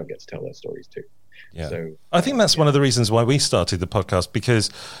mean that they don't get to tell their stories too. Yeah. So I think that's one of the reasons why we started the podcast,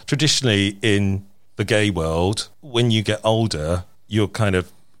 because traditionally in the gay world, when you get older, you're kind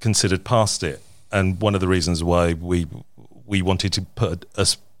of considered past it. And one of the reasons why we wanted to put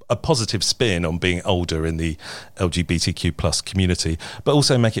a positive spin on being older in the LGBTQ plus community, but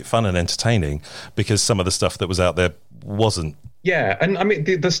also make it fun and entertaining, because some of the stuff that was out there wasn't. Yeah, and I mean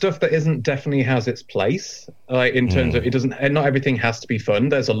the stuff that isn't definitely has its place. Like in terms of, it doesn't, and not everything has to be fun.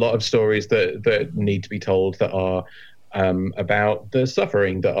 There's a lot of stories that need to be told that are about the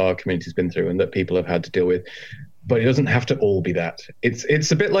suffering that our community's been through and that people have had to deal with. But it doesn't have to all be that.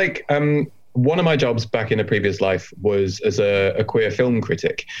 It's a bit like one of my jobs back in a previous life was as a queer film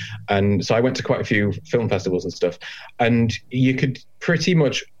critic, and so I went to quite a few film festivals and stuff. And you could pretty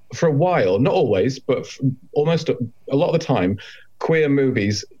much, for a while, not always, but almost a lot of the time, queer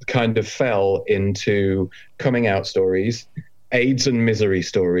movies kind of fell into coming out stories, AIDS and misery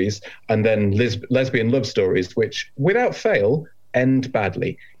stories, and then lesbian love stories, which, without fail, end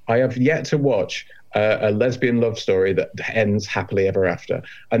badly. I have yet to watch a lesbian love story that ends happily ever after.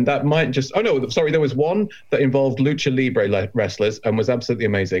 And that might just... Oh, no, sorry, there was one that involved lucha libre wrestlers and was absolutely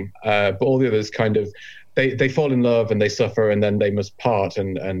amazing. But all the others kind of... They fall in love and they suffer, and then they must part,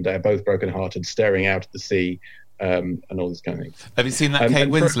 and they're both brokenhearted, staring out at the sea, and all this kind of thing. Have you seen that Kate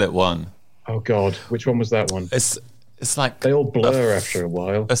Winslet one? Oh, God. Which one was that one? It's like... They all blur after a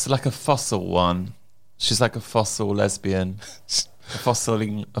while. It's like a fossil one. She's like a fossil lesbian. A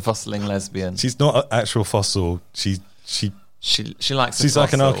fossiling lesbian. She's not an actual fossil. She likes. She's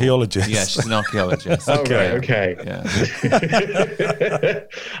like an archaeologist. Yeah, she's an archaeologist. Okay. Yeah.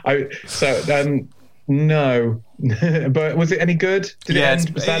 No, but was it any good? Did it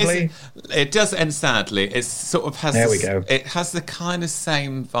end sadly? It does end sadly. It sort of has. There we go. It has the kind of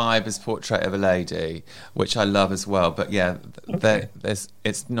same vibe as Portrait of a Lady, which I love as well. But yeah,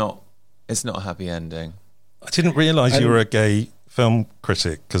 it's not a happy ending. I didn't realise you were a gay film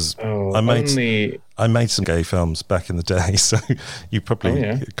critic, because I made some gay films back in the day, so you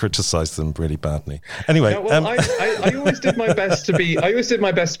probably criticised them really badly. Anyway, I always did my best to be. I always did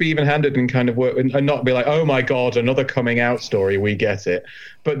my best to be even-handed and kind of work and not be like, oh my god, another coming out story. We get it,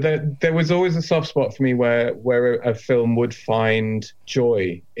 but there was always a soft spot for me where a film would find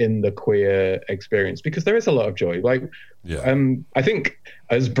joy in the queer experience, because there is a lot of joy. Like, I think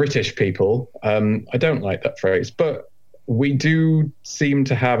as British people, I don't like that phrase, but we do seem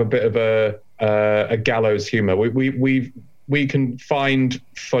to have a bit of a gallows humor. We can find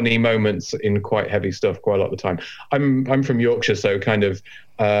funny moments in quite heavy stuff quite a lot of the time. I'm from Yorkshire, so kind of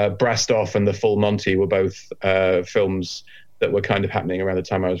Brastoff and The Full Monty were both films that were kind of happening around the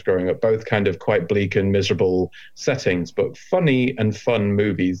time I was growing up. Both kind of quite bleak and miserable settings, but funny and fun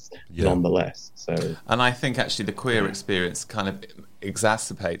movies nonetheless. So, and I think actually the queer experience kind of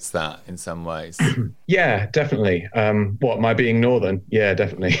exacerbates that in some ways. Yeah, definitely. What, my being northern? Yeah,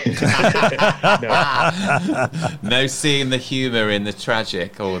 definitely. No, seeing the humour in the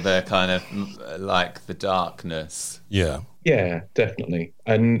tragic or the kind of like the darkness. Yeah. Yeah, definitely.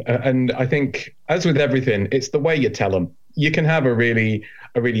 And I think, as with everything, it's the way you tell them. You can have a really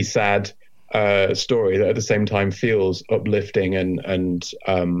sad story that at the same time feels uplifting and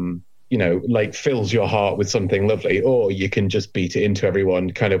you know, like fills your heart with something lovely, or you can just beat it into everyone,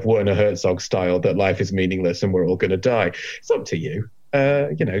 kind of Werner Herzog style, that life is meaningless and we're all going to die. It's up to you.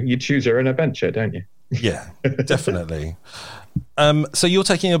 You know, you choose your own adventure, don't you? Yeah, definitely. So you're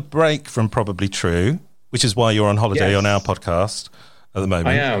taking a break from Probably True, which is why you're on holiday on our podcast at the moment.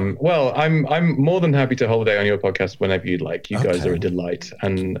 I am. Well, I'm more than happy to holiday on your podcast whenever you'd like. You guys are a delight,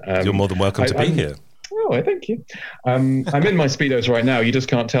 and you're more than welcome to be here. Oh, thank you. I'm in my Speedos right now. You just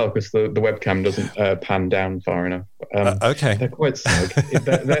can't tell because the webcam doesn't pan down far enough. Okay. They're quite snug.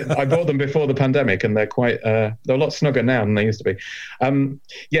 I bought them before the pandemic, and they're quite they're a lot snugger now than they used to be.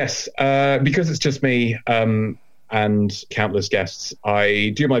 Yes, because it's just me and countless guests,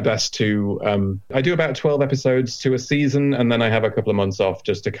 I do my best to... I do about 12 episodes to a season, and then I have a couple of months off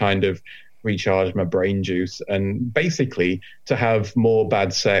just to kind of recharge my brain juice and basically to have more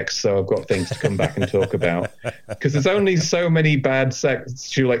bad sex, so I've got things to come back and talk about, because there's only so many bad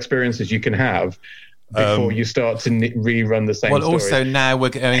sexual experiences you can have before you start to rerun the same story. Well, also now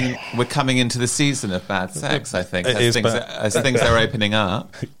we're coming into the season of bad sex, I think, as things are opening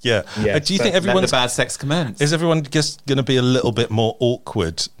up. Yeah. Yes, do you think everyone's... the bad sex commence? Is everyone just going to be a little bit more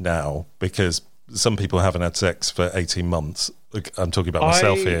awkward now, because some people haven't had sex for 18 months? I'm talking about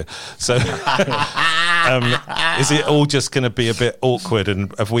myself here. So is it all just going to be a bit awkward,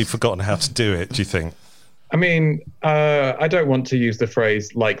 and have we forgotten how to do it, do you think? I mean, I don't want to use the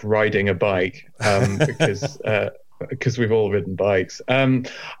phrase like riding a bike, because we've all ridden bikes.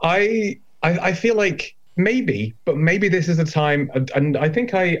 I feel like maybe this is a time, and I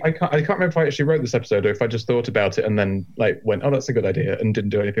think I can't remember if I actually wrote this episode or if I just thought about it and then like went, oh, that's a good idea, and didn't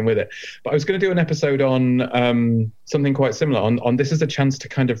do anything with it. But I was going to do an episode on something quite similar. On this is a chance to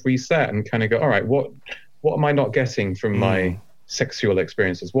kind of reset and kind of go, all right, what am I not getting from my sexual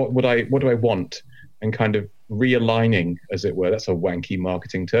experiences? What do I want? And kind of realigning, as it were. That's a wanky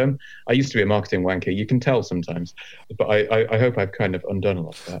marketing term. I used to be a marketing wanker. You can tell sometimes, but I hope I've kind of undone a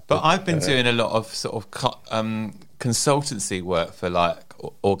lot of that. But I've been doing a lot of sort of consultancy work for like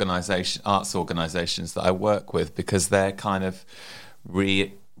arts organisations that I work with, because they're kind of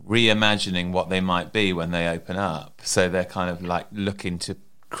reimagining what they might be when they open up. So they're kind of like looking to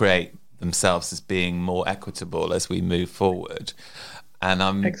create themselves as being more equitable as we move forward. And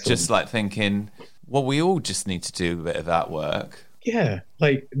I'm just like thinking, well, we all just need to do a bit of that work. Yeah,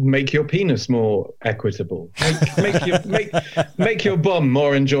 like make your penis more equitable. Make your bum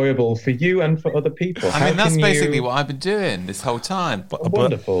more enjoyable for you and for other people. I mean, that's basically what I've been doing this whole time.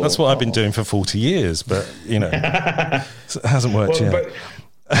 Wonderful. That's what I've been doing for 40 years, but, you know, it hasn't worked yet. But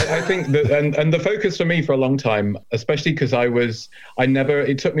I think that, and the focus for me for a long time, especially because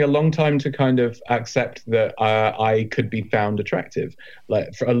it took me a long time to kind of accept that I could be found attractive.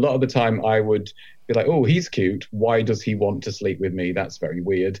 Like for a lot of the time I would be like, oh, he's cute. Why does he want to sleep with me? That's very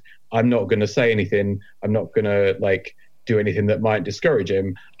weird. I'm not going to say anything. I'm not going to like do anything that might discourage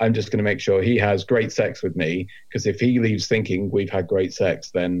him. I'm just going to make sure he has great sex with me, because if he leaves thinking we've had great sex,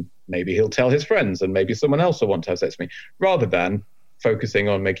 then maybe he'll tell his friends and maybe someone else will want to have sex with me, rather than focusing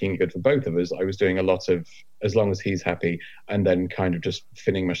on making it good for both of us. I was doing a lot of as long as he's happy, and then kind of just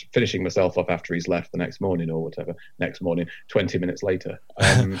finishing myself off after he's left the next morning or whatever. Next morning, 20 minutes later.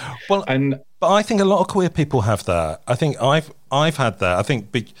 But I think a lot of queer people have that. I think I've had that. I think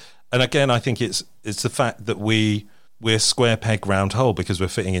and again, I think it's the fact that we we're square peg round hole because we're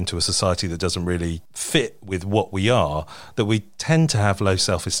fitting into a society that doesn't really fit with what we are, that we tend to have low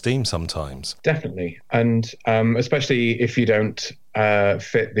self-esteem sometimes. Definitely. And especially if you don't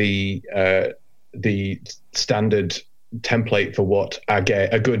fit the standard template for what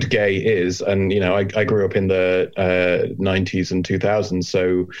a good gay is. And, I grew up in the 90s and 2000s.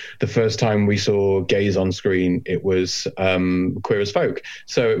 So the first time we saw gays on screen, it was Queer as Folk.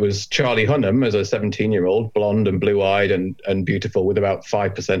 So it was Charlie Hunnam as a 17-year-old, blonde and blue-eyed and beautiful with about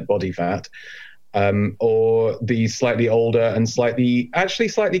 5% body fat. Or the slightly older and slightly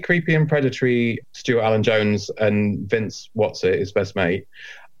creepy and predatory Stuart Alan-Jones and Vince What's-It, his best mate.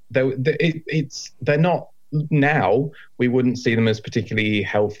 They're not. Now we wouldn't see them as particularly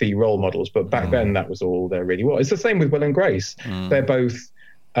healthy role models, but back then that was all there really was. It's the same with Will and Grace. They're both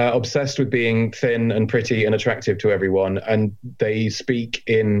obsessed with being thin and pretty and attractive to everyone, and they speak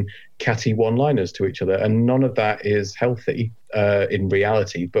in catty one-liners to each other, and none of that is healthy in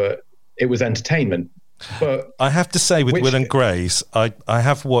reality, but it was entertainment. But I have to say, with Will and Grace, I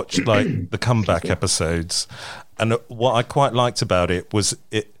have watched the comeback episodes, and what I quite liked about it was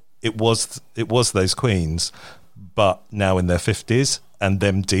it was those queens, but now in their 50s, and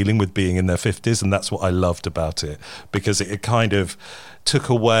them dealing with being in their 50s, and that's what I loved about it, because it kind of took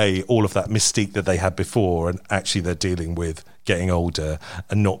away all of that mystique that they had before, and actually they're dealing with getting older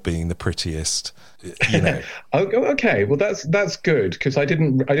and not being the prettiest. Okay, well that's good, because I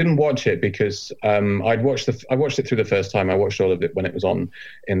didn't watch it because I watched it through the first time. I watched all of it when it was on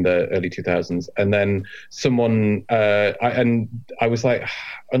in the early 2000s, and then someone I was like,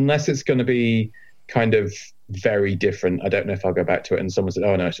 unless it's going to be kind of very different, I don't know if I'll go back to it. And someone said,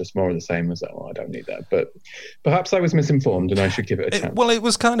 oh no, it's just more of the same. I was like, well, I don't need that, but perhaps I was misinformed and I should give it a chance. Well, it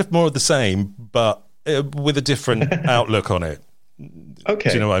was kind of more of the same, but with a different outlook on it. Okay,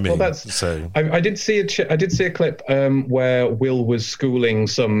 do you know what I mean? Well, I did see a clip where Will was schooling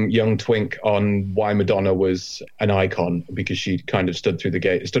some young twink on why Madonna was an icon, because she kind of stood with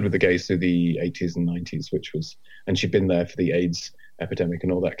the gays through the 80s and 90s, and she'd been there for the AIDS epidemic and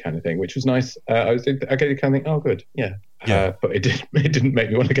all that kind of thing, which was nice. I kind of think, oh, good, yeah. But it didn't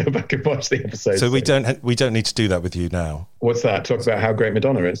make me want to go back and watch the episode. So we don't need to do that with you now. What's that? Talk about how great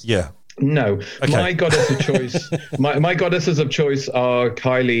Madonna is. Yeah. No, okay. My goddess of choice. my goddesses of choice are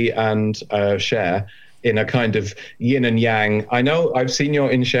Kylie and Cher, in a kind of yin and yang. I know I've seen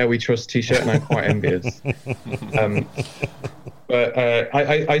your In Cher We Trust t-shirt, and I'm quite envious. But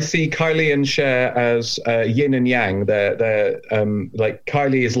I see Kylie and Cher as yin and yang. They're like,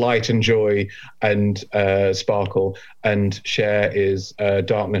 Kylie is light and joy and sparkle, and Cher is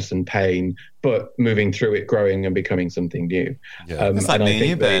darkness and pain, but moving through it, growing and becoming something new. Yeah. It's like me and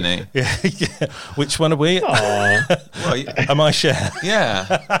you, Bernie. Yeah. Which one are we? Well, am I Cher?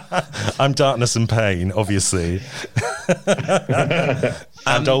 Yeah. I'm darkness and pain, obviously.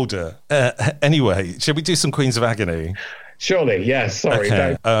 And older. Anyway, shall we do some Queens of Agony? Surely, yes. Sorry.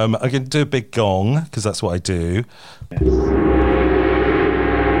 Okay. I'm going to do a big gong, because that's what I do. Yes.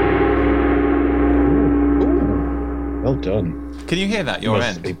 Well done. Can you hear that, your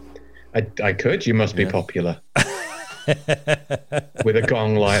end? I could. You must be popular. With a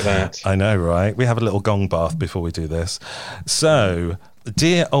gong like that. I know, right? We have a little gong bath before we do this. So,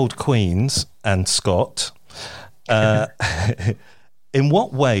 dear old Queens and Scott, in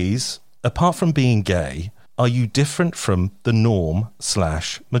what ways, apart from being gay, are you different from the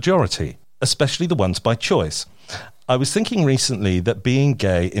norm/majority, especially the ones by choice? I was thinking recently that being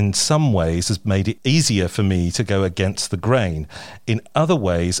gay in some ways has made it easier for me to go against the grain. In other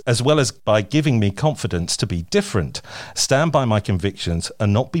ways, as well as by giving me confidence to be different, stand by my convictions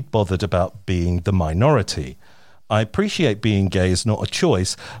and not be bothered about being the minority. I appreciate being gay is not a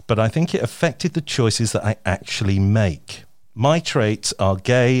choice, but I think it affected the choices that I actually make. My traits are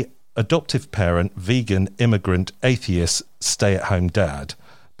gay, adoptive parent, vegan, immigrant, atheist, stay-at-home dad.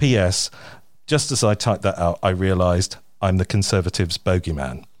 P.S. Just as I typed that out, I realised I'm the Conservatives'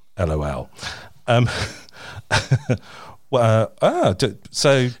 bogeyman. LOL. Is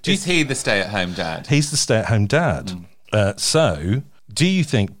he the stay-at-home dad? He's the stay-at-home dad. So, do you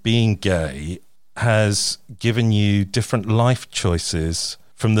think being gay has given you different life choices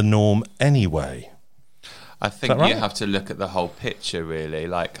from the norm anyway? I think you have to look at the whole picture, really.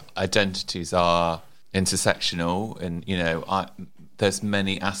 Like, identities are intersectional, and, there's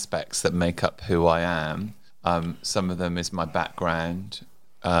many aspects that make up who I am. Some of them is my background.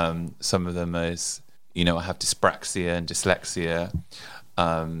 Some of them is, I have dyspraxia and dyslexia.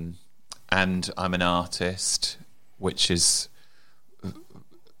 And I'm an artist, which is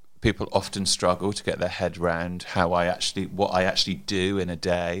people often struggle to get their head round what I actually do in a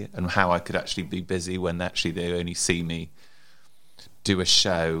day, and how I could actually be busy when actually they only see me do a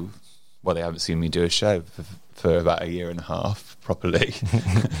show. Well, they haven't seen me do a show for about a year and a half properly.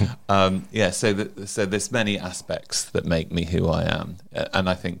 So there's many aspects that make me who I am, and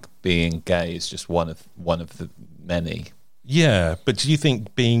I think being gay is just one of the many. Yeah, but do you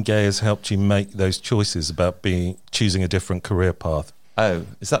think being gay has helped you make those choices about choosing a different career path? Oh,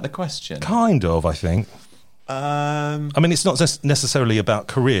 is that the question? Kind of, I think. I mean, it's not just necessarily about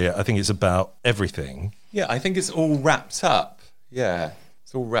career. I think it's about everything. Yeah, I think it's all wrapped up. Yeah,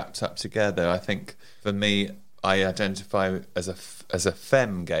 it's all wrapped up together. I think for me, I identify as a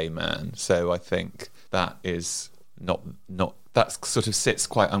femme gay man, so I think that is not that sort of sits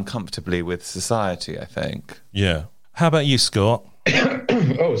quite uncomfortably with society, I think. Yeah. How about you, Scott?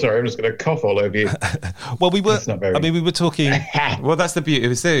 Oh, sorry, I'm just going to cough all over you. Well, we were talking. Well, that's the beauty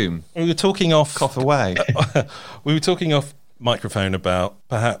of Zoom. We were talking off. Cough away. We were talking off microphone about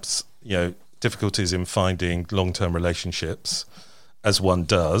perhaps, difficulties in finding long-term relationships, as one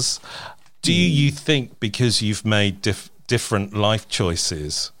does. Do you think because you've made different life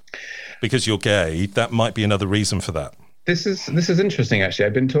choices, because you're gay, that might be another reason for that? This is interesting, actually.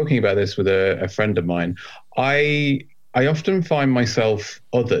 I've been talking about this with a friend of mine. I often find myself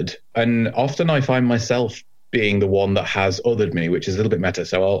othered, and often I find myself being the one that has othered me, which is a little bit meta.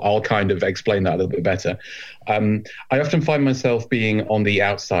 So I'll kind of explain that a little bit better. I often find myself being on the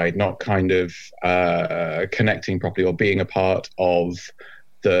outside, not kind of connecting properly or being a part of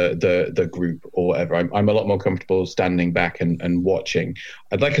the group or whatever. I'm a lot more comfortable standing back and watching.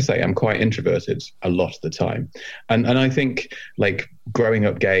 I'd like to say I'm quite introverted a lot of the time. And I think, like, growing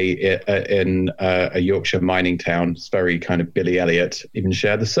up gay in a Yorkshire mining town, it's very kind of Billy Elliot, even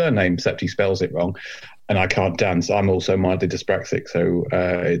share the surname, except he spells it wrong. And I can't dance. I'm also mildly dyspraxic, so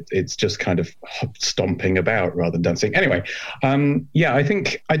it's just kind of stomping about rather than dancing. Anyway,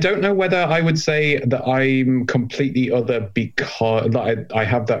 I don't know whether I would say that I'm completely other because I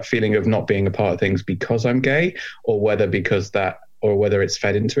have that feeling of not being a part of things because I'm gay, or whether it's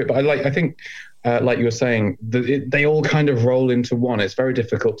fed into it. But I think, like you were saying, they all kind of roll into one. It's very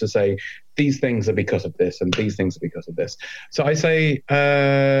difficult to say these things are because of this and these things are because of this. So I say,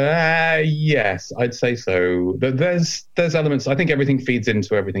 yes, I'd say so. There's elements. I think everything feeds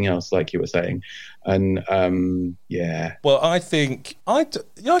into everything else, like you were saying. And yeah. Well, I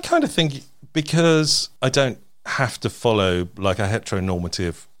kind of think because I don't have to follow like a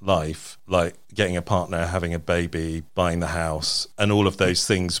heteronormative life, like getting a partner, having a baby, buying the house, and all of those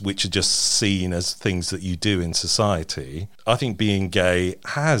things which are just seen as things that you do in society. I think being gay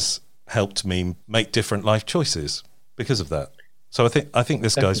has helped me make different life choices because of that. So I think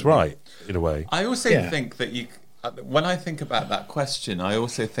this guy's right in a way. I also think that when I think about that question, I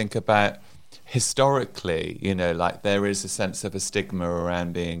also think about historically, like there is a sense of a stigma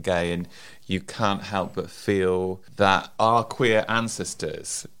around being gay, and you can't help but feel that our queer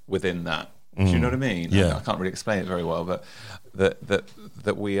ancestors within that. Do you know what I mean? Yeah. I can't really explain it very well, but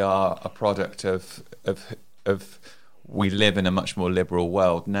that we are a product of we live in a much more liberal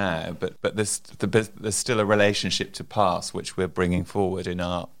world now, but there's still a relationship to past which we're bringing forward in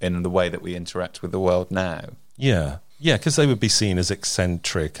the way that we interact with the world now. Yeah. Yeah, because they would be seen as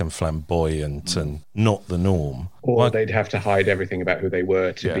eccentric and flamboyant and not the norm. Or they'd have to hide everything about who they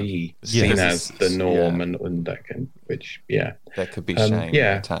were to be seen as the norm, and that there could be shame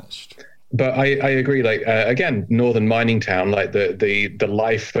attached. But I agree. Like again, northern mining town, like the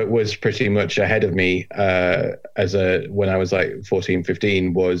life that was pretty much ahead of me when I was like 14,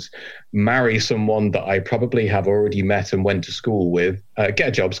 15 was marry someone that I probably have already met and went to school with, get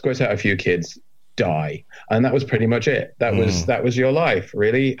a job, squirt out a few kids, die, and that was pretty much it. That was your life,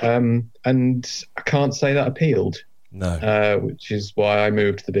 really. And I can't say that appealed. No. Which is why I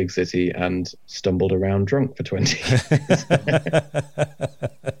moved to the big city and stumbled around drunk for 20 years.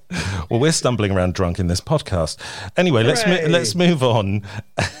 Well, we're stumbling around drunk in this podcast. Anyway, let's move on.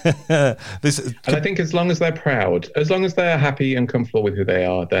 And I think as long as they're proud, as long as they're happy and comfortable with who they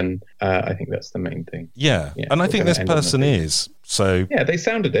are, then I think that's the main thing. Yeah. And I think this person is. So yeah, they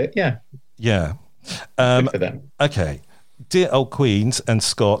sounded it. Yeah. Yeah. Good for them. Okay. Dear old Queens and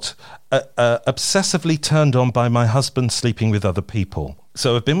Scott, obsessively turned on by my husband sleeping with other people.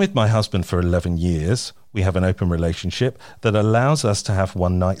 So I've been with my husband for 11 years. We have an open relationship that allows us to have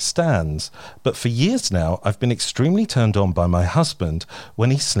one-night stands. But for years now, I've been extremely turned on by my husband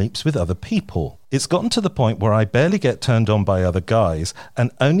when he sleeps with other people. It's gotten to the point where I barely get turned on by other guys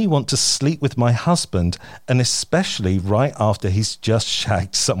and only want to sleep with my husband, and especially right after he's just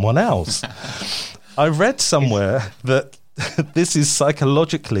shagged someone else. I read somewhere that this is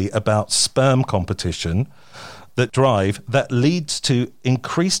psychologically about sperm competition that leads to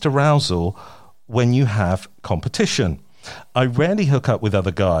increased arousal when you have competition. I rarely hook up with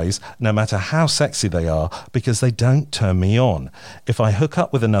other guys, no matter how sexy they are, because they don't turn me on. If I hook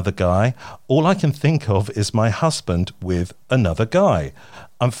up with another guy, all I can think of is my husband with another guy.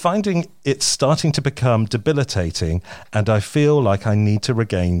 I'm finding it's starting to become debilitating, and I feel like I need to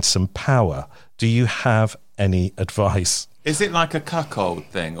regain some power. Do you have any advice? Is it like a cuckold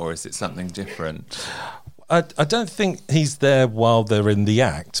thing, or is it something different? I don't think he's there while they're in the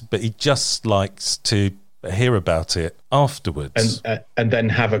act, but he just likes to hear about it afterwards, and then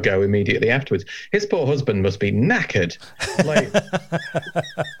have a go immediately afterwards. His poor husband must be knackered. Like,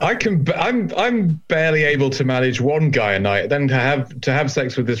 I'm barely able to manage one guy a night. Then to have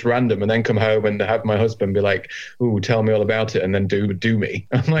sex with this random, and then come home and have my husband be like, "Ooh, tell me all about it," and then do me.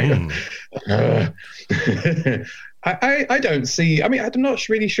 I'm like, I don't see. I mean, I'm not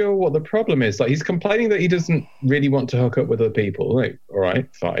really sure what the problem is. Like, he's complaining that he doesn't really want to hook up with other people. Like, all right,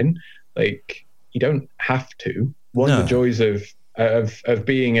 fine. Like, you don't have to. One of the joys of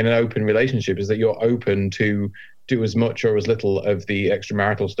being in an open relationship is that you're open to do as much or as little of the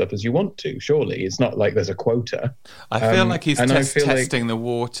extramarital stuff as you want to. Surely it's not like there's a quota. I feel like he's testing the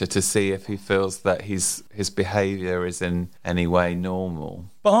water to see if he feels that his behaviour is in any way normal.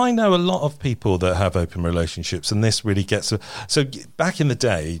 But I know a lot of people that have open relationships, and this really gets... So back in the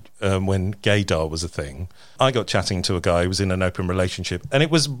day, when gaydar was a thing, I got chatting to a guy who was in an open relationship, and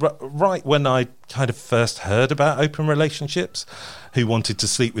it was right when I kind of first heard about open relationships, who wanted to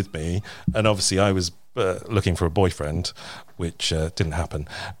sleep with me, and obviously I was looking for a boyfriend, which didn't happen.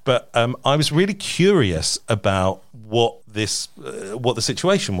 But I was really curious about what the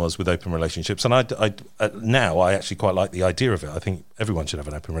situation was with open relationships, and I now I actually quite like the idea of it. I think everyone should have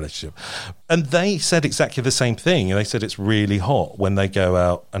an open relationship. And they said exactly the same thing. They said it's really hot when they go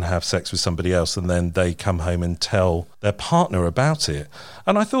out and have sex with somebody else, and then they come home and tell their partner about it.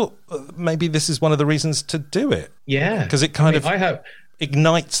 And I thought maybe this is one of the reasons to do it. Yeah, because it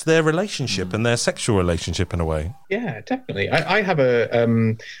ignites their relationship and their sexual relationship in a way. Yeah, definitely. I have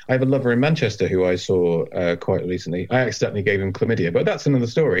a lover in Manchester who I saw quite recently. I accidentally gave him chlamydia, but that's another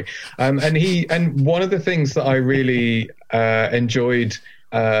story. And one of the things that I really enjoyed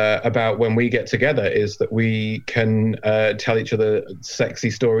about when we get together is that we can tell each other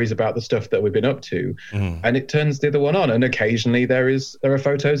sexy stories about the stuff that we've been up to, and it turns the other one on. And occasionally there are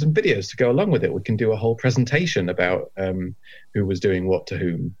photos and videos to go along with it. We can do a whole presentation about who was doing what to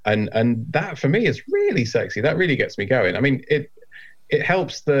whom, and that for me is really sexy. That really gets me going. I mean, it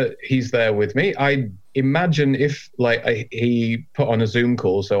helps that he's there with me. I imagine if he put on a Zoom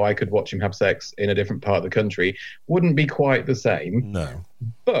call so I could watch him have sex in a different part of the country, wouldn't be quite the same. No.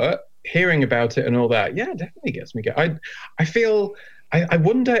 But hearing about it and all that, yeah, definitely gets me going. I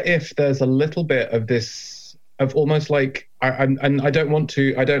wonder if there's a little bit of this, of almost like, I don't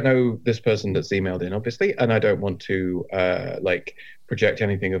know this person that's emailed in, obviously, and I don't want to project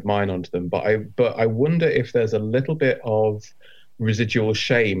anything of mine onto them, but I wonder if there's a little bit of residual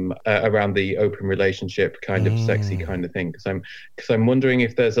shame around the open relationship kind of sexy kind of thing, because I'm wondering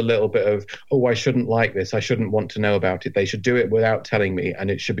if there's a little bit of, oh, I shouldn't like this, I shouldn't want to know about it, they should do it without telling me,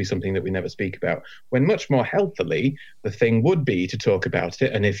 and it should be something that we never speak about, when much more healthily the thing would be to talk about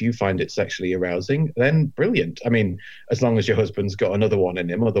it. And if you find it sexually arousing, then brilliant. I mean, as long as your husband's got another one in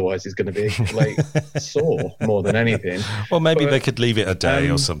him, otherwise he's going to be like sore more than anything. Well, maybe they could leave it a day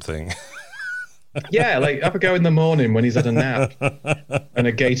or something. Yeah, like have a go in the morning when he's had a nap and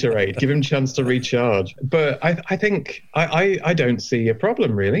a Gatorade. Give him a chance to recharge. But I think I don't see a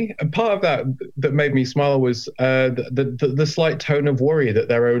problem, really. And part of that made me smile was the slight tone of worry that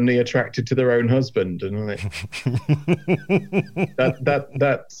they're only attracted to their own husband, and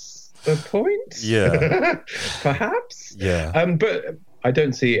that's the point. Yeah, perhaps. Yeah, but I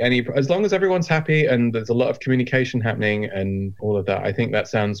don't see any, as long as everyone's happy and there's a lot of communication happening and all of that, I think that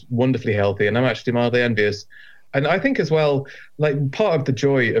sounds wonderfully healthy, and I'm actually mildly envious. And I think as well, like, part of the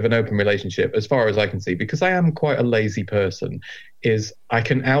joy of an open relationship, as far as I can see, because I am quite a lazy person, is I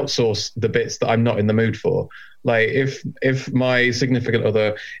can outsource the bits that I'm not in the mood for. Like, if my significant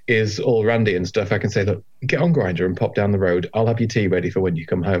other is all randy and stuff, I can say, look, get on Grindr and pop down the road. I'll have your tea ready for when you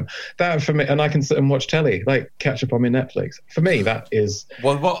come home. That for me, and I can sit and watch telly, like catch up on my Netflix. For me, that is.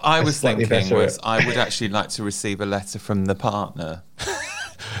 Well, what I was thinking was I would actually like to receive a letter from the partner.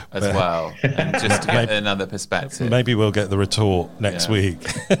 as well, and just to get another perspective. Maybe we'll get the retort next week.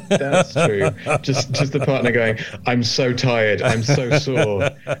 That's true. Just the partner going, I'm so tired, I'm so sore,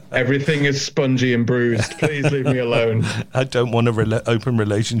 everything is spongy and bruised, please leave me alone. I don't want an open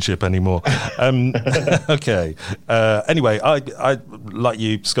relationship anymore. Okay. Anyway, I like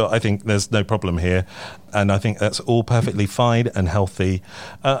you, Scott, I think there's no problem here. And I think that's all perfectly fine and healthy.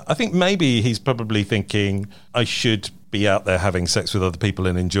 I think maybe he's probably thinking I should be out there having sex with other people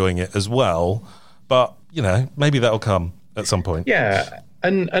and enjoying it as well. But, maybe that'll come at some point. Yeah.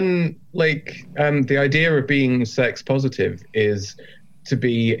 And like the idea of being sex positive is to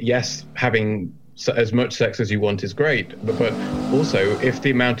be, yes, having as much sex as you want is great, but also if the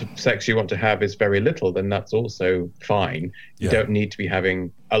amount of sex you want to have is very little, then that's also fine. You don't need to be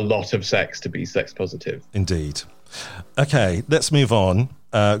having a lot of sex to be sex positive. Indeed. Okay, let's move on.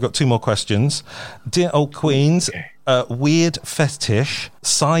 I've got 2 more questions. Dear old queens, weird fetish,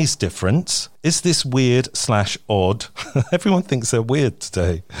 size difference. Is this weird/odd? Everyone thinks they're weird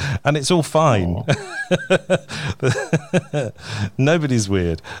today, and it's all fine. Nobody's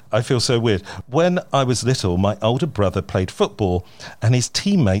weird. I feel so weird. When I was little, my older brother played football, and his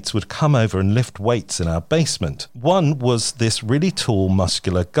teammates would come over and lift weights in our basement. One was this really tall,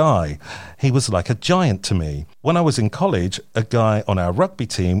 muscular guy. He was like a giant to me. When I was in college, a guy on our rugby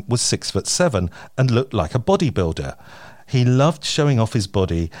team was 6'7" and looked like a bodybuilder. He loved showing off his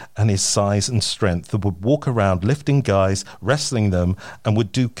body and his size and strength and would walk around lifting guys, wrestling them, and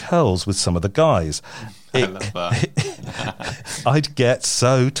would do curls with some of the guys. I love that. I'd get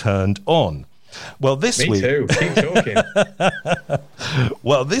so turned on. Well, this Me week... too. Keep talking.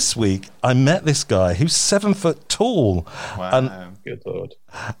 Well, this week, I met this guy who's 7 foot tall. Wow. Good Lord.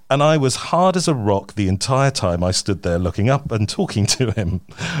 And I was hard as a rock the entire time I stood there looking up and talking to him.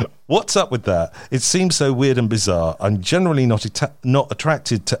 What's up with that? It seems so weird and bizarre. I'm generally not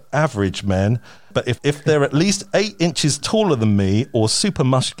attracted to average men, but if they're at least 8 inches taller than me or super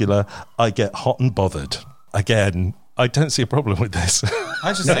muscular, I get hot and bothered. Again, I don't see a problem with this.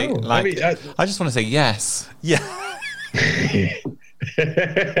 I just say, I just want to say yes. Yeah.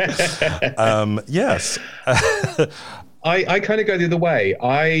 Yes. I kind of go the other way.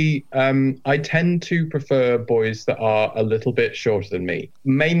 I tend to prefer boys that are a little bit shorter than me,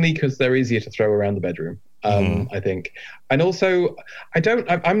 mainly because they're easier to throw around the bedroom. I think, and also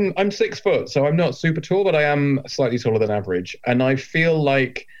I'm 6 foot, so I'm not super tall, but I am slightly taller than average, and I feel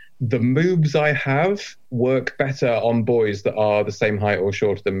like the moves I have work better on boys that are the same height or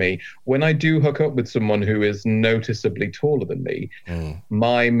shorter than me. When I do hook up with someone who is noticeably taller than me,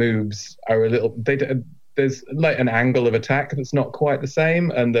 my moves are a little. There's like an angle of attack that's not quite the same,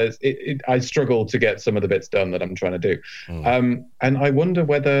 and I struggle to get some of the bits done that I'm trying to do. And I wonder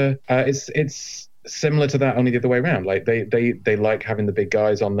whether it's similar to that, only the other way around. Like they like having the big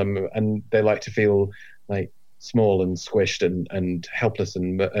guys on them, and they like to feel like small and squished and helpless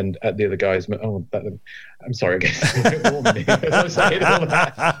and at the other guys. I'm sorry, because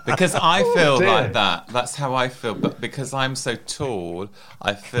I feel like that. That's how I feel. But because I'm so tall,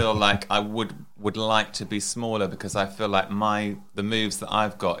 I feel like I would like to be smaller, because I feel like the moves that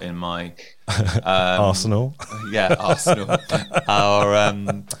I've got in my Arsenal, Arsenal, are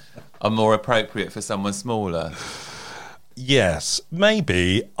more appropriate for someone smaller. Yes,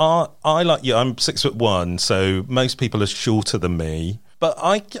 maybe. I like you. I'm 6'1", so most people are shorter than me. But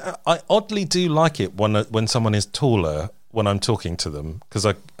I oddly do like it when someone is taller when I'm talking to them, because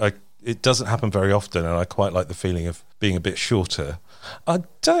it doesn't happen very often, and I quite like the feeling of being a bit shorter. I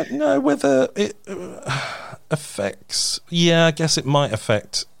don't know whether it affects. Yeah, I guess it might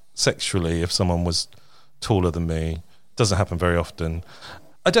affect sexually if someone was taller than me. Doesn't happen very often.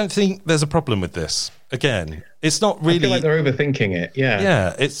 I don't think there's a problem with this. Again, it's not really. I feel like they're overthinking it. Yeah.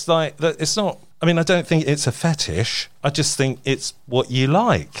 Yeah, it's like that. It's not. I mean, I don't think it's a fetish. I just think it's what you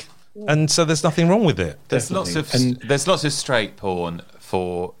like, and so there's nothing wrong with it. There's lots of straight porn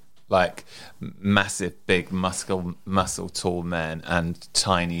for like massive, big, muscle tall men and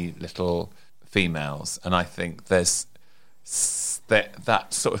tiny little females, and I think there's that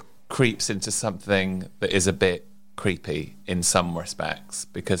sort of creeps into something that is a bit creepy in some respects,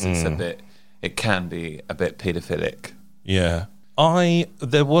 because it can be a bit paedophilic. Yeah.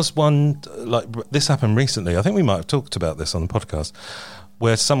 There was one, like, this happened recently, I think we might have talked about this on the podcast,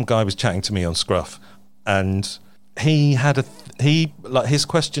 where some guy was chatting to me on Scruff, and he had his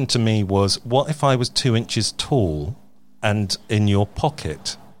question to me was, what if I was 2 inches tall and in your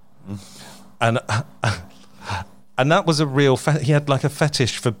pocket? And that was a real... he had like a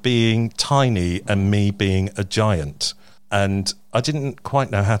fetish for being tiny and me being a giant. And I didn't quite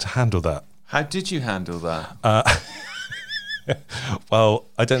know how to handle that. How did you handle that? Well,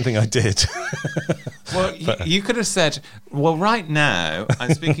 I don't think I did. Well, you could have said, well, right now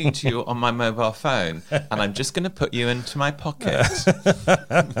I'm speaking to you on my mobile phone and I'm just going to put you into my pocket.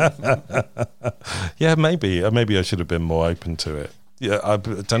 Yeah, maybe. Maybe I should have been more open to it. Yeah, I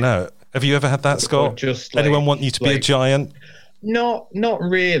don't know. Have you ever had that, Scott? Just anyone want you to be a giant? Not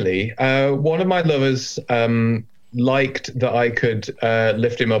really. One of my lovers liked that I could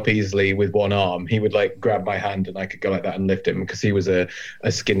lift him up easily with one arm. He would like grab my hand and I could go like that and lift him because he was a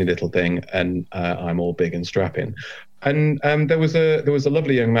skinny little thing and I'm all big and strapping. And there was a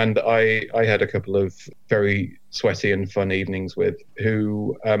lovely young man that I had a couple of very sweaty and fun evenings with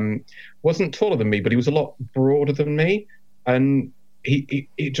who wasn't taller than me, but he was a lot broader than me, and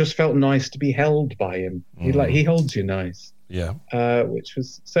it just felt nice to be held by him. He holds you nice. Yeah. Which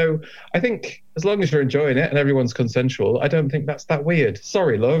was, so I think as long as you're enjoying it and everyone's consensual, I don't think that's that weird.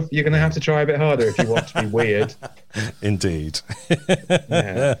 Sorry, love, you're going to have to try a bit harder if you want to be weird. Indeed.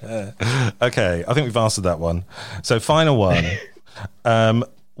 Yeah. Okay, I think we've answered that one. So final one.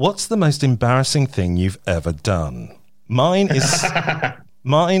 What's the most embarrassing thing you've ever done? Mine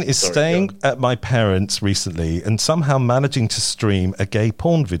is staying at my parents' recently and somehow managing to stream a gay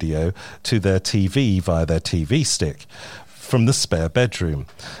porn video to their TV via their TV stick from the spare bedroom.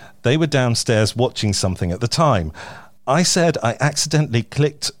 They were downstairs watching something at the time. I said I accidentally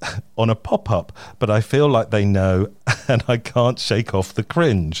clicked on a pop-up, but I feel like they know and I can't shake off the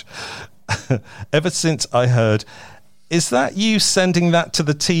cringe. Ever since I heard, "Is that you sending that to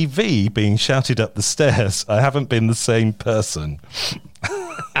the TV?" being shouted up the stairs, I haven't been the same person.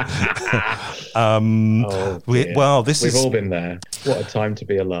 We've all been there. What a time to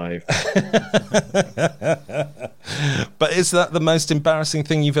be alive. But is that the most embarrassing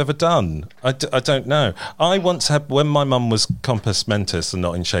thing you've ever done? I don't know. I once had, when my mum was compos mentis and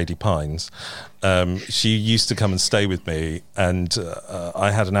not in Shady Pines, she used to come and stay with me, and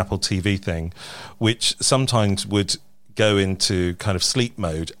I had an Apple TV thing which sometimes would go into kind of sleep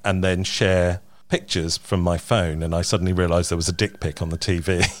mode and then share pictures from my phone, and I suddenly realised there was a dick pic on the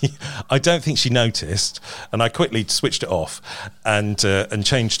TV. I don't think she noticed, and I quickly switched it off and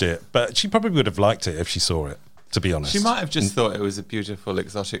changed it. But she probably would have liked it if she saw it, to be honest. She might have just thought it was a beautiful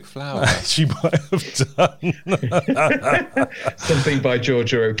exotic flower. She might have done. Something by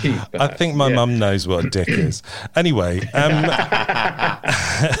Georgia O'Keeffe, perhaps. I think my mum knows what a dick is. Anyway.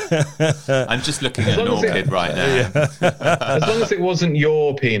 I'm just looking at an orchid right now. Yeah. As long as it wasn't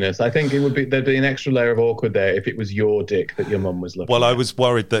your penis, I think there'd be an extra layer of awkward there if it was your dick that your mum was looking at. I was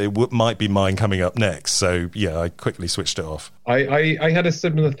worried that it might be mine coming up next, so yeah, I quickly switched it off. I had a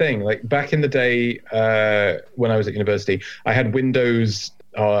similar thing. Like back in the day when I was at university, I had Windows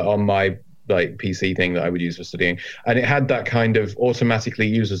on my PC thing that I would use for studying, and it had that kind of automatically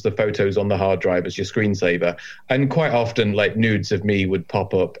uses the photos on the hard drive as your screensaver, and quite often nudes of me would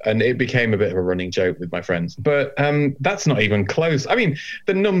pop up, and it became a bit of a running joke with my friends. But that's not even close. I mean,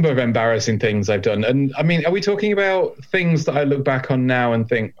 the number of embarrassing things I've done, and I mean, are we talking about things that I look back on now and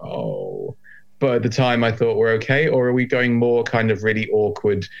think, oh, but at the time I thought were okay, or are we going more kind of really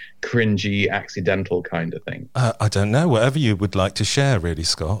awkward, cringy, accidental kind of thing? I don't know. Whatever you would like to share, really,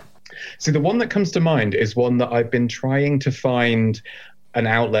 Scott. See, the one that comes to mind is one that I've been trying to find an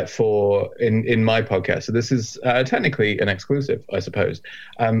outlet for in my podcast. So this is technically an exclusive, I suppose.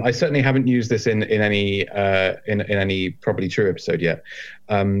 I certainly haven't used this in any Probably True episode yet.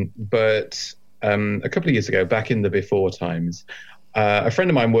 But a couple of years ago, back in the before times, a friend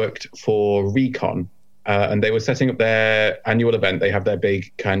of mine worked for Recon, and they were setting up their annual event. They have their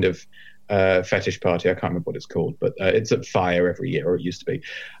big kind of fetish party. I can't remember what it's called, but it's at Fire every year, or it used to be.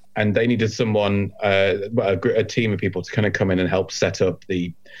 And they needed someone, a team of people to kind of come in and help set up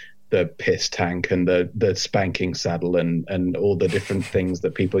the piss tank and the spanking saddle and all the different things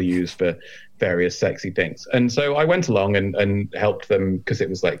that people use for various sexy things. And so I went along and helped them because it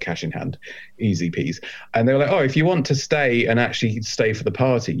was like cash in hand, easy peas. And they were like, oh, if you want to stay and actually stay for the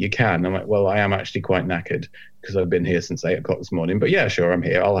party, you can. I'm like, well, I am actually quite knackered because I've been here since 8 o'clock this morning. But yeah, sure, I'm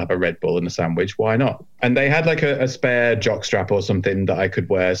here. I'll have a Red Bull and a sandwich. Why not? And they had like a spare jockstrap or something that I could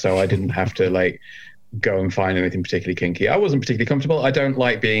wear, so I didn't have to go and find anything particularly kinky. I wasn't particularly comfortable. I don't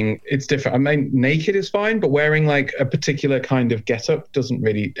like it's different. I mean, naked is fine, but wearing a particular kind of get-up doesn't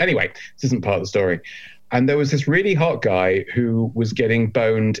really... Anyway, this isn't part of the story. And there was this really hot guy who was getting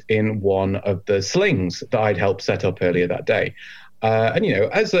boned in one of the slings that I'd helped set up earlier that day. And, you know,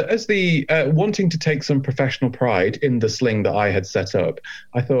 as the wanting to take some professional pride in the sling that I had set up,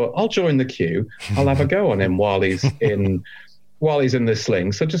 I thought, I'll join the queue. I'll have a go on him while he's in while he's in this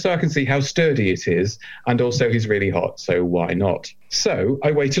sling, so just so I can see how sturdy it is, and also he's really hot, so why not? So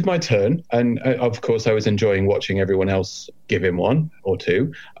I waited my turn, and of course I was enjoying watching everyone else give him one or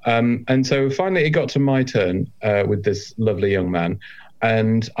two. And so finally it got to my turn with this lovely young man.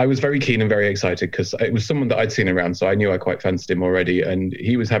 And I was very keen and very excited because it was someone that I'd seen around, so I knew I quite fancied him already, and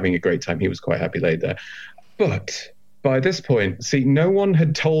he was having a great time. He was quite happy laid there. But by this point, see, no one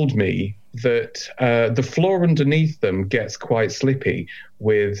had told me that the floor underneath them gets quite slippy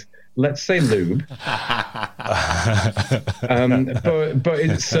with, let's say, lube. But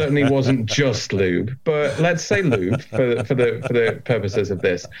it certainly wasn't just lube. But let's say lube for the purposes of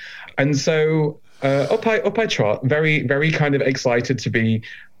this. And so up I trot, very, very kind of excited to be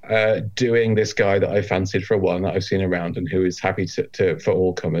doing this guy that I fancied for a while, that I've seen around, and who is happy to for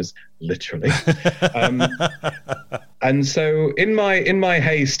all comers, literally. And so in my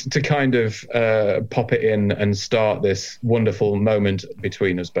haste to kind of pop it in and start this wonderful moment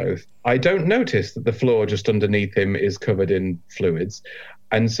between us both, I don't notice that the floor just underneath him is covered in fluids.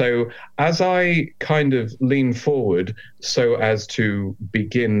 And so as I kind of lean forward so as to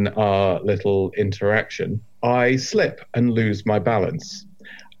begin our little interaction, I slip and lose my balance.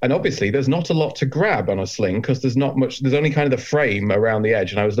 And obviously there's not a lot to grab on a sling because there's not much, there's only kind of the frame around the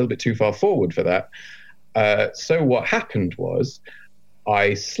edge, and I was a little bit too far forward for that. So what happened was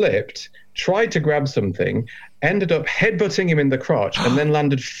I slipped, tried to grab something, ended up headbutting him in the crotch, and then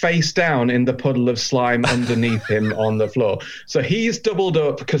landed face down in the puddle of slime underneath him on the floor. So he's doubled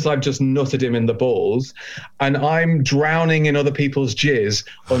up because I've just nutted him in the balls, and I'm drowning in other people's jizz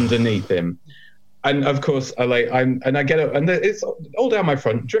underneath him. And of course, I get up, and it's all down my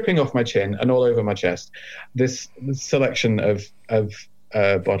front, dripping off my chin and all over my chest. This selection of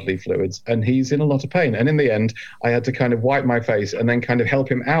bodily fluids, and he's in a lot of pain. And in the end, I had to kind of wipe my face and then kind of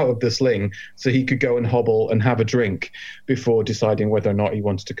help him out of the sling so he could go and hobble and have a drink before deciding whether or not he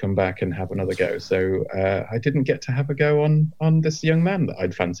wanted to come back and have another go. So I didn't get to have a go on this young man that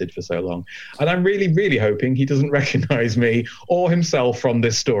I'd fancied for so long. And I'm really, really hoping he doesn't recognize me or himself from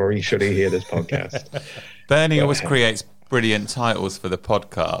this story should he hear this podcast. Bernie always creates brilliant titles for the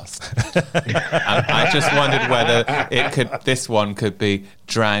podcast. And I just wondered whether this one could be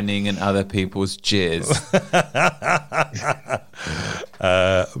Drowning in Other People's Jizz.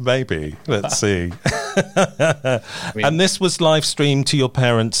 Maybe. Let's see. And this was live streamed to your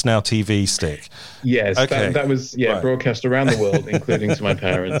parents' Now TV stick? Yes, okay. that was right. Broadcast around the world, including to my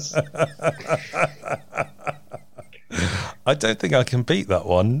parents. I don't think I can beat that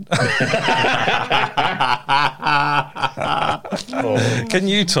one. Can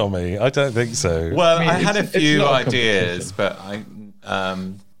you, Tommy? I don't think so. Well, I had a few ideas, but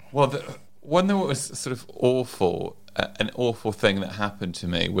the one that was sort of awful, an awful thing that happened to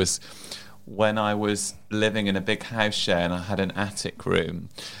me was when I was living in a big house share and I had an attic room,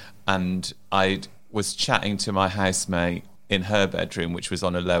 and I was chatting to my housemate in her bedroom, which was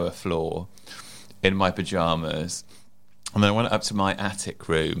on a lower floor, in my pajamas. And then I went up to my attic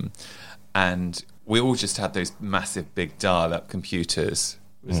room, and we all just had those massive big dial-up computers.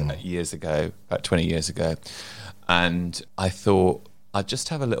 It was years ago, about 20 years ago. And I thought, I'd just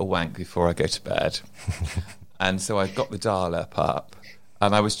have a little wank before I go to bed. And so I got the dial-up up,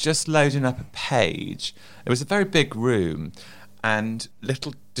 and I was just loading up a page. It was a very big room, and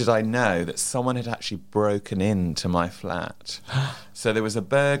little did I know that someone had actually broken into my flat. So there was a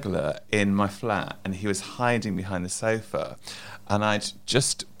burglar in my flat, and he was hiding behind the sofa. And I'd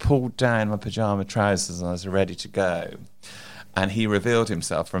just pulled down my pyjama trousers and I was ready to go. And he revealed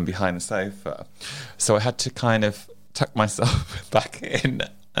himself from behind the sofa. So I had to kind of tuck myself back in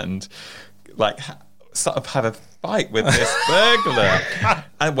and sort of have a fight with this burglar.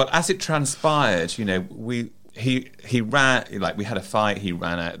 And well, as it transpired, he ran, we had a fight, he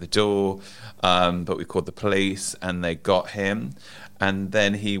ran out the door, but we called the police and they got him. And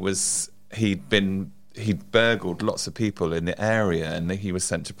then he'd burgled lots of people in the area, and he was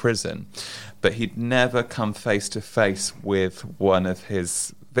sent to prison. But he'd never come face to face with one of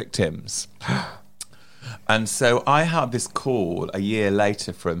his victims. And so I had this call a year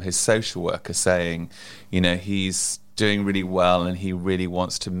later from his social worker saying, he's doing really well and he really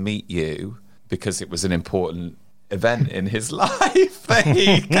wants to meet you, because it was an important event in his life.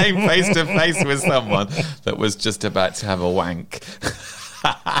 He came face to face with someone that was just about to have a wank.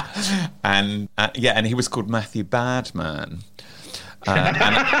 And he was called Matthew Badman.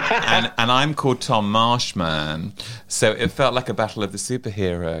 And I'm called Tom Marshman. So it felt like a battle of the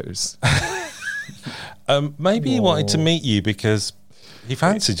superheroes. Maybe he wanted to meet you because he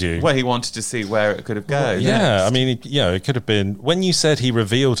fancied you. Well, he wanted to see where it could have gone. Yeah, I mean, it could have been... When you said he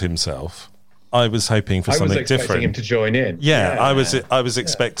revealed himself... I was hoping for something different. I was expecting him to join in. Yeah. I was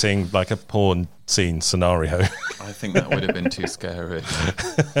expecting like a porn scene scenario. I think that would have been too scary.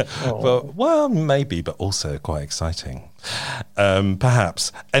 well, maybe, but also quite exciting.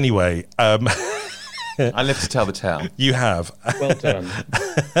 Perhaps. Anyway. I live to tell the tale. You have. Well done.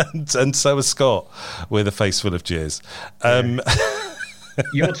 and so has Scott, with a face full of jizz.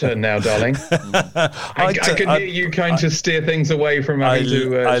 Your turn now, darling. I can hear you kind of steer things away from having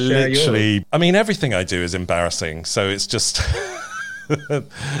to share yours. I mean, everything I do is embarrassing, so it's just...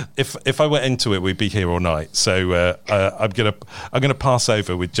 if I went into it, we'd be here all night. So I'm gonna pass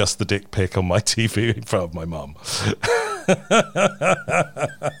over with just the dick pic on my TV in front of my mum.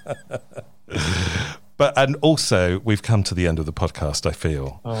 And also, we've come to the end of the podcast, I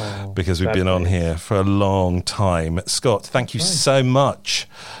feel, because we've been on here for a long time. Scott, thank you so much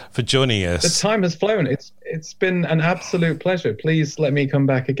for joining us. The time has flown. It's been an absolute pleasure. Please let me come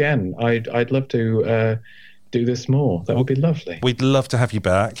back again. I'd love to do this more. That would be lovely. We'd love to have you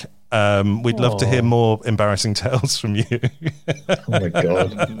back. We'd love to hear more embarrassing tales from you. Oh, my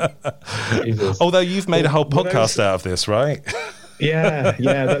God. Jesus. Although you've made a whole podcast out of this, right? Yeah,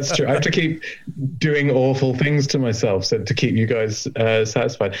 that's true. I have to keep doing awful things to myself to keep you guys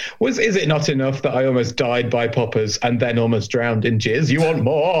satisfied. Is it not enough that I almost died by poppers and then almost drowned in jizz? You want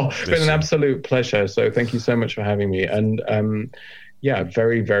more? It's been an absolute pleasure. So thank you so much for having me. And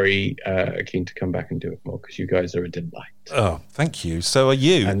very, very keen to come back and do it more because you guys are a delight. Oh, thank you. So are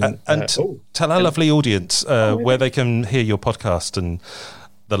you. And tell our lovely audience where they can hear your podcast and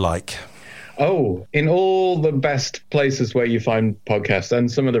the like. Oh, in all the best places where you find podcasts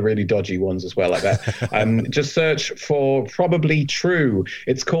and some of the really dodgy ones as well, like that. Just search for Probably True.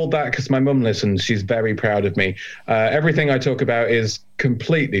 It's called that because my mum listens. She's very proud of me. Everything I talk about is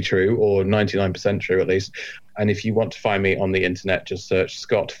completely true, or 99% true at least. And if you want to find me on the internet, just search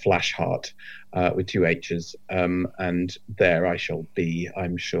Scott Flashheart with 2 H's. And there I shall be,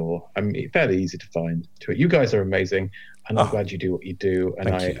 I'm sure. I'm fairly easy to find to it. You guys are amazing. And I'm glad you do what you do, and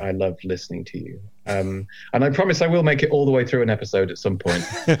I love listening to you. And I promise I will make it all the way through an episode at some point.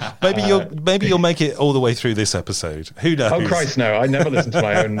 maybe you'll make it all the way through this episode. Who knows? Oh Christ, no! I never listen to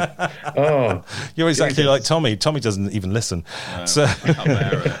my own. Oh, you're exactly like Tommy. Tommy doesn't even listen, so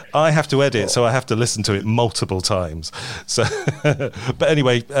I have to edit, so I have to listen to it multiple times. So, but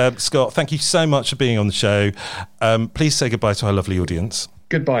anyway, Scott, thank you so much for being on the show. Please say goodbye to our lovely audience.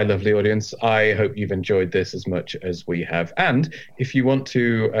 Goodbye, lovely audience. I hope you've enjoyed this as much as we have. And if you want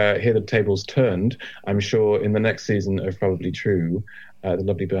to hear the tables turned, I'm sure in the next season of Probably True, the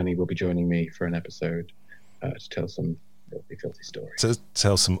lovely Bernie will be joining me for an episode to tell some filthy stories. To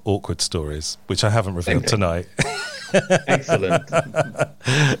tell some awkward stories, which I haven't revealed tonight. Excellent.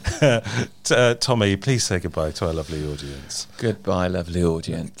 Tommy, please say goodbye to our lovely audience. Goodbye, lovely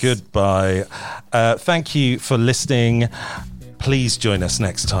audience. Goodbye. Thank you for listening. Please join us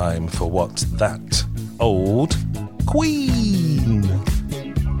next time for What's That Old Queen?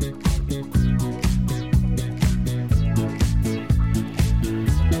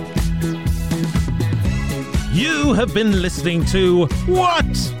 You have been listening to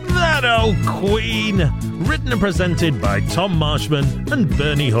What's That Old Queen? Written and presented by Tom Marshman and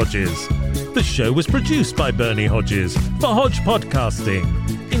Bernie Hodges. The show was produced by Bernie Hodges for Hodge Podcasting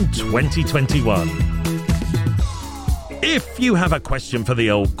in 2021. If you have a question for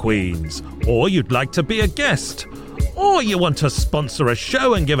the old queens, or you'd like to be a guest, or you want to sponsor a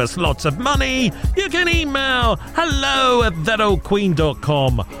show and give us lots of money, you can email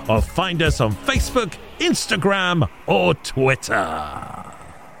hello@thatoldqueen.com or find us on Facebook, Instagram, or Twitter.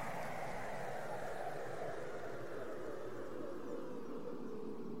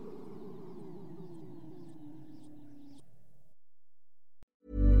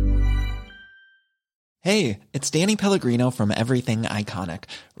 Hey, it's Danny Pellegrino from Everything Iconic.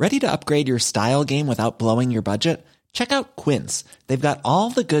 Ready to upgrade your style game without blowing your budget? Check out Quince. They've got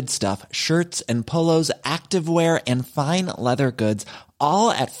all the good stuff, shirts and polos, activewear, and fine leather goods, all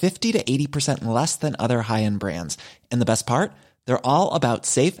at 50 to 80% less than other high-end brands. And the best part? They're all about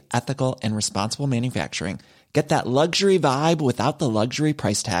safe, ethical, and responsible manufacturing. Get that luxury vibe without the luxury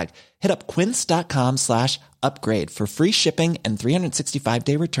price tag. Hit up quince.com/upgrade for free shipping and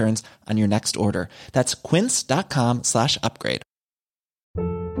 365-day returns on your next order. That's quince.com/upgrade.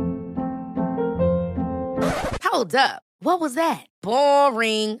 Hold up. What was that?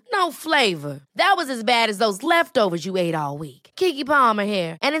 Boring. No flavor. That was as bad as those leftovers you ate all week. Keke Palmer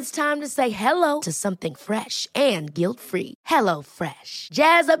here. And it's time to say hello to something fresh and guilt-free. Hello Fresh.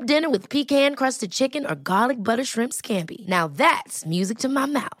 Jazz up dinner with pecan-crusted chicken or garlic butter shrimp scampi. Now that's music to my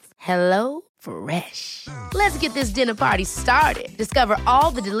mouth. Hello Fresh. Let's get this dinner party started. Discover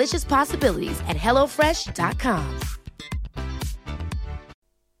all the delicious possibilities at HelloFresh.com.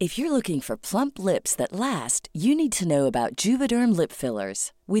 If you're looking for plump lips that last, you need to know about Juvederm lip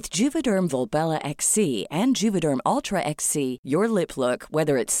fillers. With Juvederm Volbella XC and Juvederm Ultra XC, your lip look,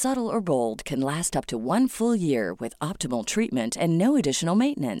 whether it's subtle or bold, can last up to 1 full year with optimal treatment and no additional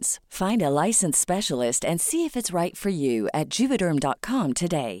maintenance. Find a licensed specialist and see if it's right for you at Juvederm.com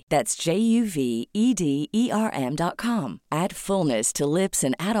today. That's JUVEDERM.com. Add fullness to lips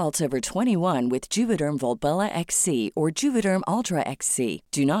in adults over 21 with Juvederm Volbella XC or Juvederm Ultra XC.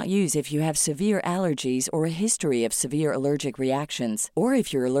 Do not use if you have severe allergies or a history of severe allergic reactions, or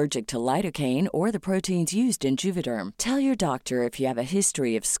if you're allergic to lidocaine or the proteins used in Juvederm. Tell your doctor if you have a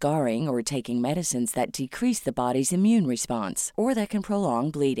history of scarring or taking medicines that decrease the body's immune response or that can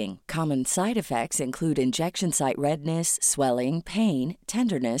prolong bleeding. Common side effects include injection site redness, swelling, pain,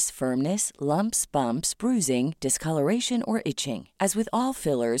 tenderness, firmness, lumps, bumps, bruising, discoloration, or itching. As with all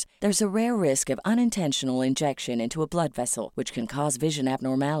fillers, there's a rare risk of unintentional injection into a blood vessel, which can cause vision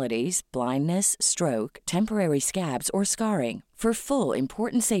abnormalities, blindness, stroke, temporary scabs, or scarring. For full,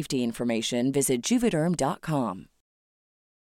 important safety information, visit Juvederm.com.